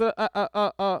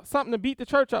a something to beat the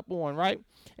church up on, right?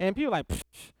 And people are like,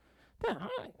 why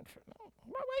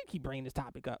you keep bringing this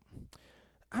topic up?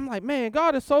 I'm like, man,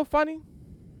 God is so funny.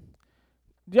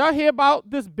 Did y'all hear about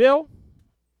this bill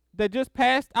that just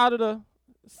passed out of the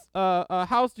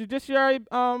House Judiciary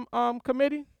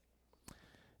Committee?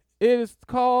 It is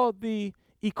called the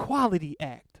Equality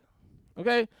Act.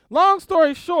 Okay? Long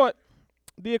story short,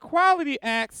 the Equality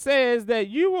Act says that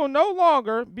you will no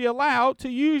longer be allowed to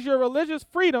use your religious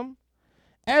freedom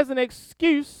as an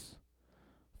excuse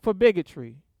for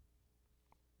bigotry.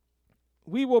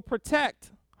 We will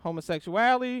protect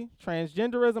homosexuality,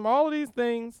 transgenderism, all of these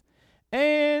things,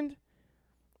 and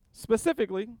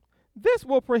specifically, this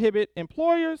will prohibit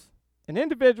employers and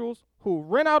individuals who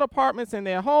rent out apartments in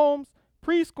their homes,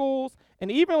 preschools,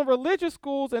 and even religious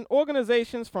schools and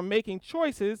organizations from making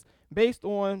choices based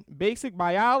on basic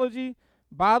biology,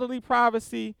 bodily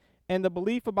privacy, and the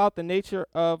belief about the nature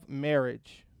of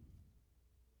marriage.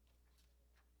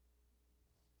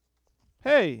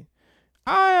 Hey,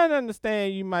 I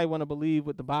understand you might want to believe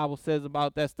what the Bible says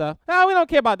about that stuff. No, we don't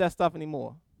care about that stuff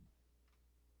anymore.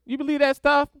 You believe that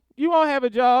stuff, you won't have a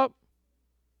job.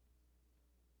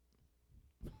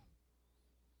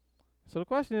 So the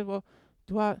question is, well,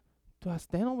 do I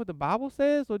stand on what the Bible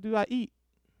says, or do I eat?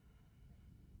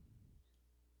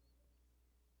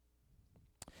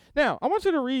 Now, I want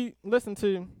you to listen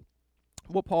to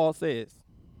what Paul says,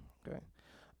 okay?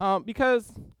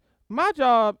 Because my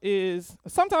job is,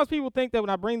 sometimes people think that when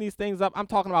I bring these things up, I'm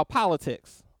talking about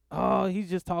politics. Oh, he's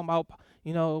just talking about,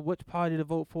 which party to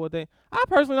vote for. I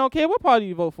personally don't care what party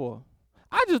you vote for.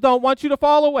 I just don't want you to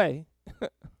fall away.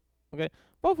 Okay?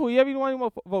 Vote for whoever you want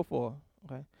to vote for.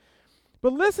 Okay?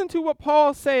 But listen to what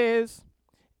Paul says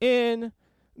in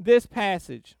this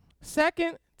passage.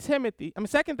 2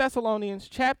 Thessalonians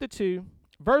chapter 2,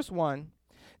 verse 1.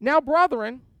 Now,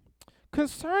 brethren,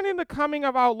 concerning the coming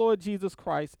of our Lord Jesus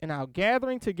Christ and our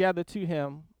gathering together to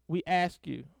him, we ask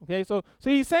you. Okay, so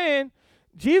he's saying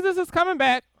Jesus is coming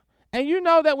back, and you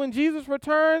know that when Jesus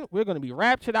returns, we're going to be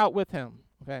raptured out with him.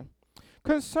 Okay,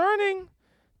 concerning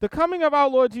the coming of our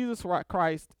Lord Jesus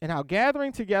Christ and our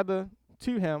gathering together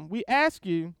to him, we ask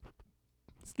you,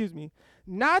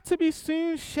 not to be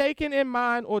soon shaken in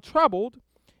mind or troubled,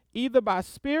 either by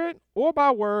spirit or by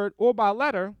word or by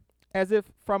letter, as if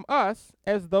from us,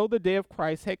 as though the day of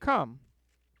Christ had come.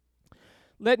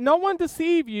 Let no one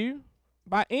deceive you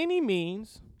by any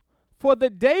means, for the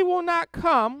day will not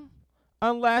come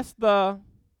unless the,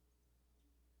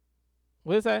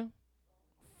 what is that?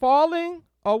 Falling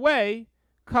away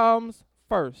comes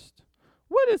first.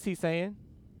 What is he saying?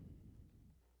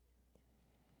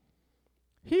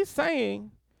 He's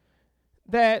saying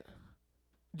that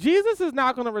Jesus is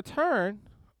not going to return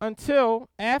until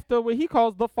after what he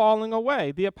calls the falling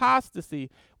away, the apostasy,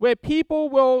 where people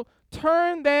will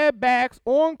turn their backs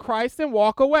on Christ and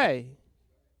walk away.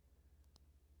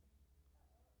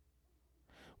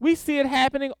 We see it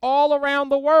happening all around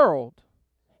the world.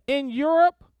 In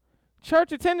Europe,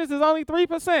 church attendance is only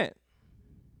 3%.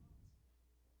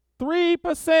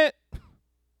 3%.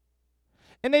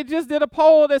 And they just did a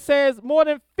poll that says more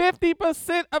than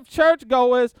 50% of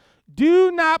churchgoers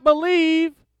do not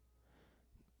believe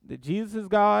that Jesus is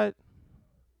God,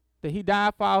 that he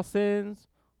died for our sins,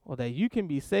 or that you can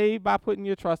be saved by putting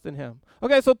your trust in him.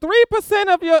 Okay, so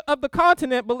 3% of the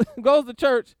continent goes to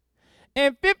church,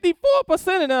 and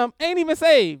 54% of them ain't even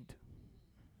saved.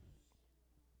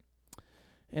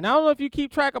 And I don't know if you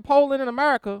keep track of polling in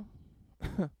America,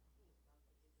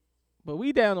 but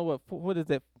we down to what is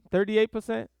that,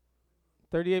 38%?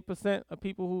 38% of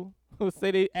people who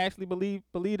say they actually believe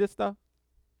this stuff.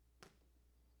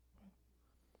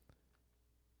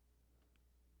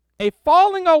 A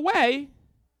falling away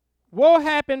will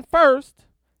happen first,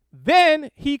 then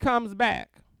he comes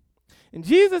back. And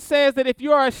Jesus says that if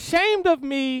you are ashamed of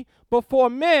me before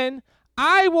men,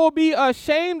 I will be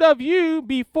ashamed of you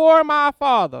before my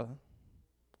Father.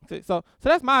 So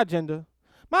that's my agenda.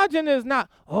 My agenda is not,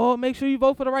 make sure you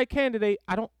vote for the right candidate.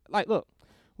 I don't, look,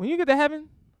 when you get to heaven,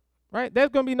 right, there's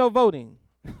going to be no voting.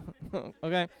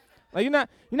 Okay? Like you're not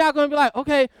going to be like,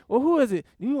 okay, well, who is it?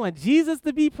 Do you want Jesus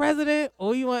to be president?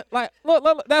 Or you want,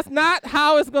 look, that's not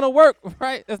how it's going to work,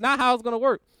 right? That's not how it's going to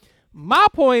work. My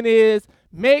point is,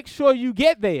 make sure you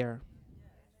get there.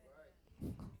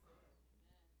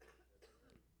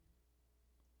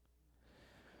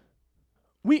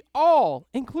 We all,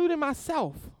 including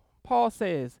myself, Paul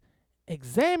says,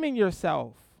 examine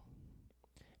yourself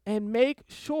and make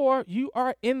sure you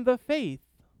are in the faith.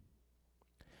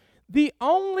 The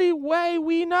only way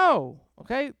we know,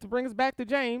 okay, to bring us back to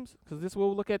James, because this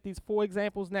we'll look at these 4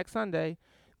 examples next Sunday.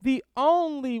 The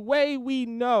only way we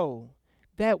know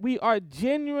that we are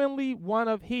genuinely one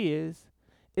of his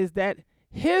is that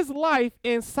his life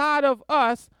inside of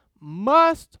us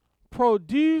must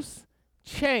produce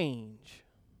change.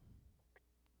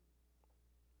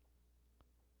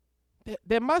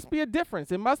 There must be a difference.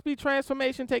 There must be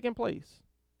transformation taking place.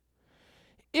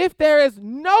 If there is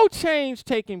no change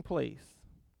taking place,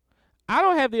 I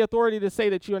don't have the authority to say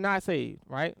that you are not saved,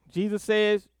 right? Jesus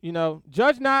says,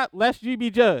 judge not lest you be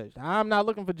judged. I'm not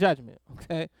looking for judgment,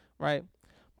 okay, right?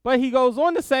 But he goes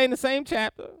on to say in the same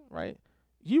chapter, right,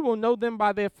 you will know them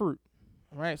by their fruit,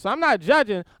 right? So I'm not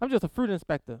judging. I'm just a fruit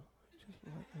inspector.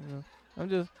 I'm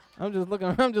just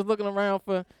looking around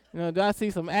for, do I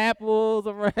see some apples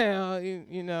around,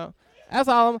 That's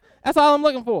all I'm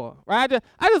looking for, right?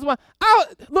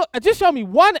 Just show me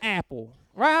one apple,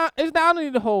 right? I don't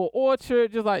need the whole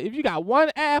orchard. Just like if you got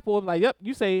one apple, I'm like, yep,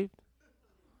 you saved.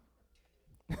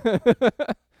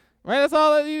 Right? That's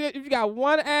all. If you got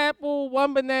one apple,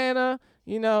 one banana,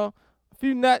 a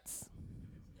few nuts.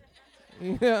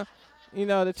 The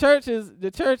church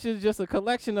is just a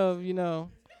collection of,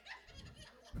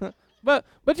 but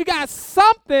you got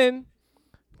something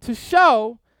to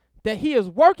show that he is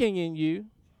working in you,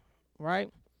 right?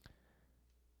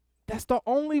 That's the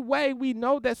only way we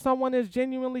know that someone is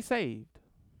genuinely saved.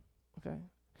 Okay?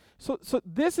 So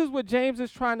this is what James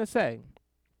is trying to say.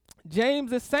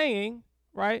 James is saying,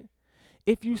 right,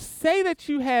 if you say that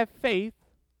you have faith,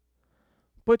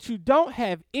 but you don't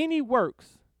have any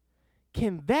works,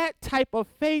 can that type of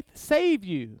faith save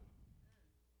you?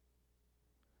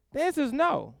 The answer is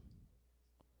no.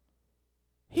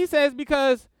 He says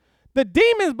because the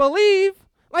demons believe,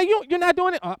 like you're not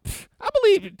doing it. I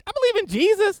believe in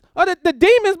Jesus. Or the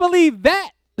demons believe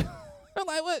that. I'm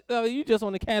like, what? You just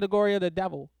on the category of the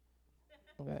devil.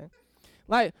 Okay.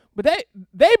 But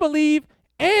they believe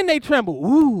and they tremble.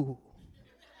 Ooh.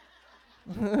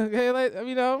 Okay,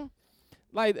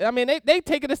 they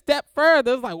take it a step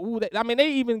further. It's like, ooh, they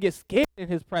even get scared in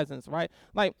his presence, right?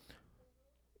 Like,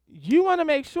 you want to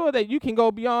make sure that you can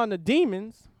go beyond the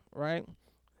demons, right?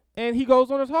 And he goes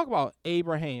on to talk about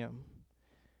Abraham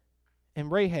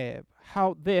and Rahab,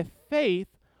 how their faith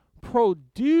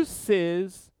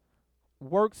produces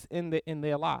works in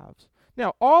their lives.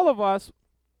 Now, all of us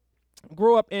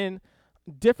grew up in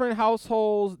different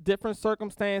households, different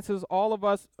circumstances. All of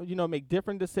us, make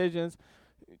different decisions.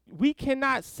 We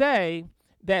cannot say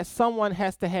that someone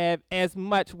has to have as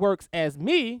much works as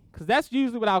me, because that's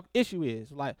usually what our issue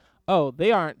is. Like, oh,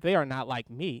 they are not like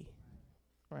me,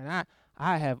 right?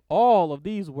 I have all of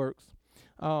these works.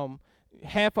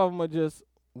 Half of them are just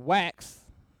wax,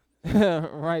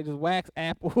 right? Just wax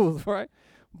apples, right?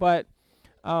 But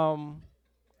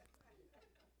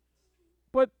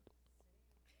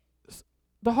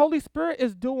the Holy Spirit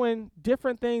is doing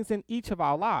different things in each of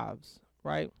our lives,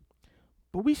 right?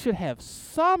 But we should have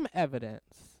some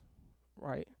evidence,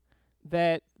 right,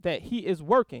 that he is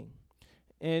working.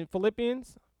 In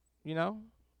Philippians, you know,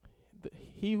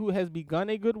 he who has begun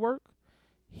a good work,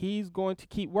 he's going to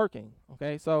keep working.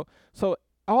 Okay, so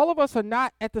all of us are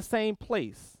not at the same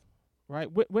place, right?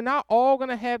 We're not all going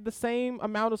to have the same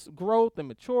amount of growth and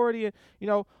maturity,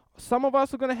 and some of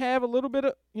us are going to have a little bit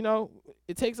of,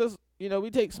 it takes us,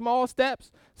 we take small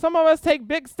steps. Some of us take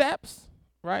big steps,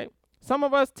 right? Some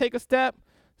of us take a step,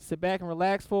 sit back and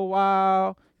relax for a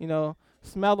while,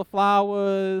 smell the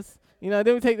flowers,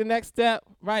 then we take the next step,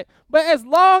 right? But as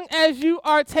long as you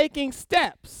are taking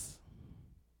steps,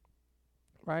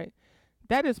 right,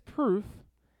 that is proof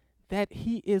that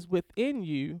he is within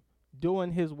you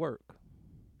doing his work.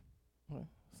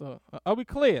 So are we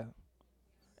clear?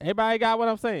 Everybody got what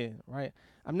I'm saying, right?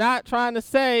 I'm not trying to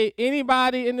say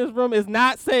anybody in this room is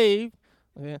not saved.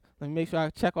 Okay, let me make sure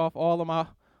I check off all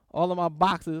of my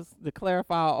boxes to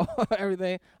clarify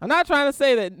everything. I'm not trying to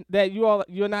say that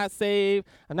you're not saved.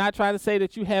 I'm not trying to say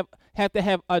that you have to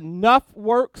have enough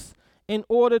works in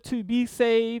order to be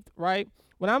saved, right?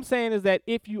 What I'm saying is that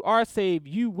if you are saved,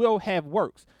 you will have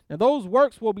works. Now those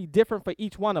works will be different for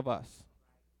each one of us,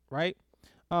 right?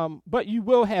 But you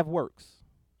will have works.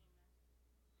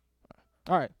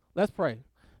 All right, let's pray.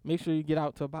 Make sure you get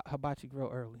out to Hibachi Grill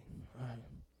early. All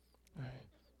right.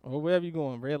 Or wherever you're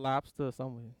going, Red Lobster or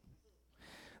somewhere.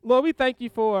 Lord, we thank you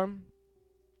for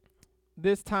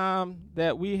this time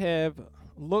that we have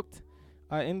looked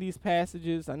in these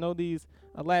passages. I know these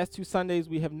last 2 Sundays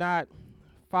we have not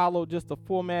followed just the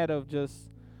format of just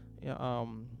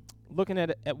looking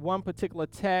at one particular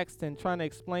text and trying to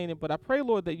explain it. But I pray,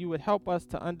 Lord, that you would help us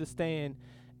to understand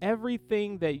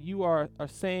everything that you are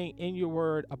saying in your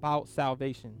word about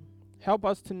salvation. Help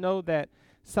us to know that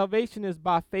salvation is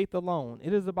by faith alone.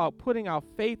 It is about putting our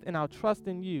faith and our trust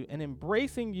in you and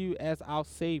embracing you as our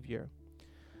Savior.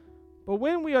 But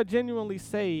when we are genuinely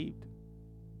saved,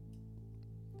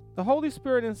 the Holy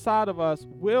Spirit inside of us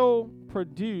will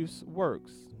produce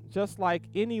works, just like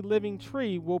any living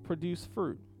tree will produce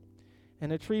fruit.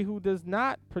 And a tree who does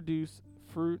not produce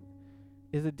fruit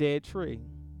is a dead tree.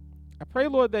 I pray,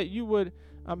 Lord, that you would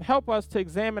help us to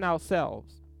examine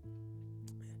ourselves.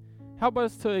 Help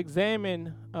us to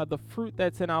examine the fruit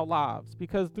that's in our lives,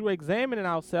 because through examining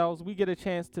ourselves, we get a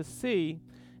chance to see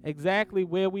exactly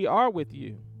where we are with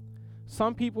you.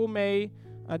 Some people may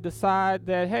decide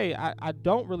that, hey, I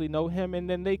don't really know him, and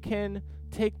then they can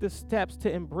take the steps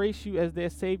to embrace you as their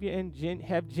Savior and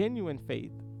have genuine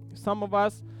faith. Some of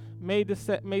us may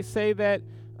say that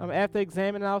after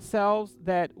examining ourselves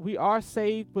that we are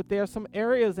saved, but there are some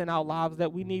areas in our lives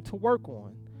that we need to work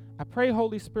on. I pray,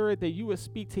 Holy Spirit, that you would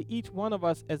speak to each one of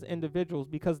us as individuals,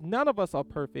 because none of us are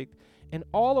perfect and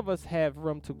all of us have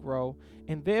room to grow,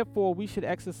 and therefore we should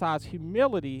exercise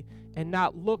humility and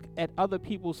not look at other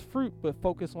people's fruit but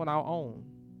focus on our own.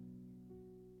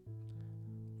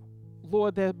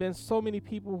 Lord, there have been so many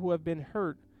people who have been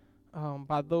hurt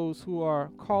by those who are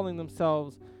calling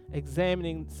themselves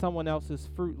examining someone else's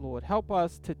fruit, Lord. Help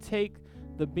us to take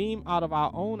the beam out of our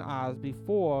own eyes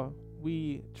before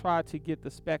we try to get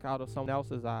the speck out of someone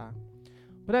else's eye.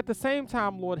 But at the same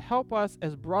time, Lord, help us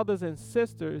as brothers and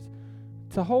sisters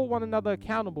to hold one another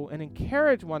accountable and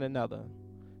encourage one another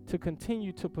to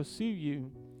continue to pursue you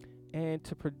and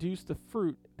to produce the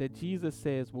fruit that Jesus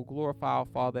says will glorify our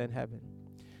Father in heaven.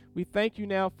 We thank you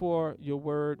now for your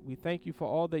word. We thank you for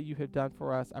all that you have done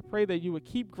for us. I pray that you would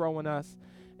keep growing us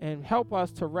and help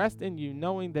us to rest in you,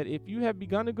 knowing that if you have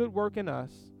begun a good work in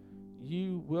us,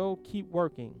 you will keep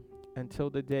working until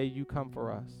the day you come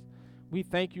for us. We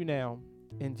thank you now.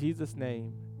 In Jesus'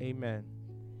 name, amen.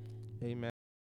 Amen.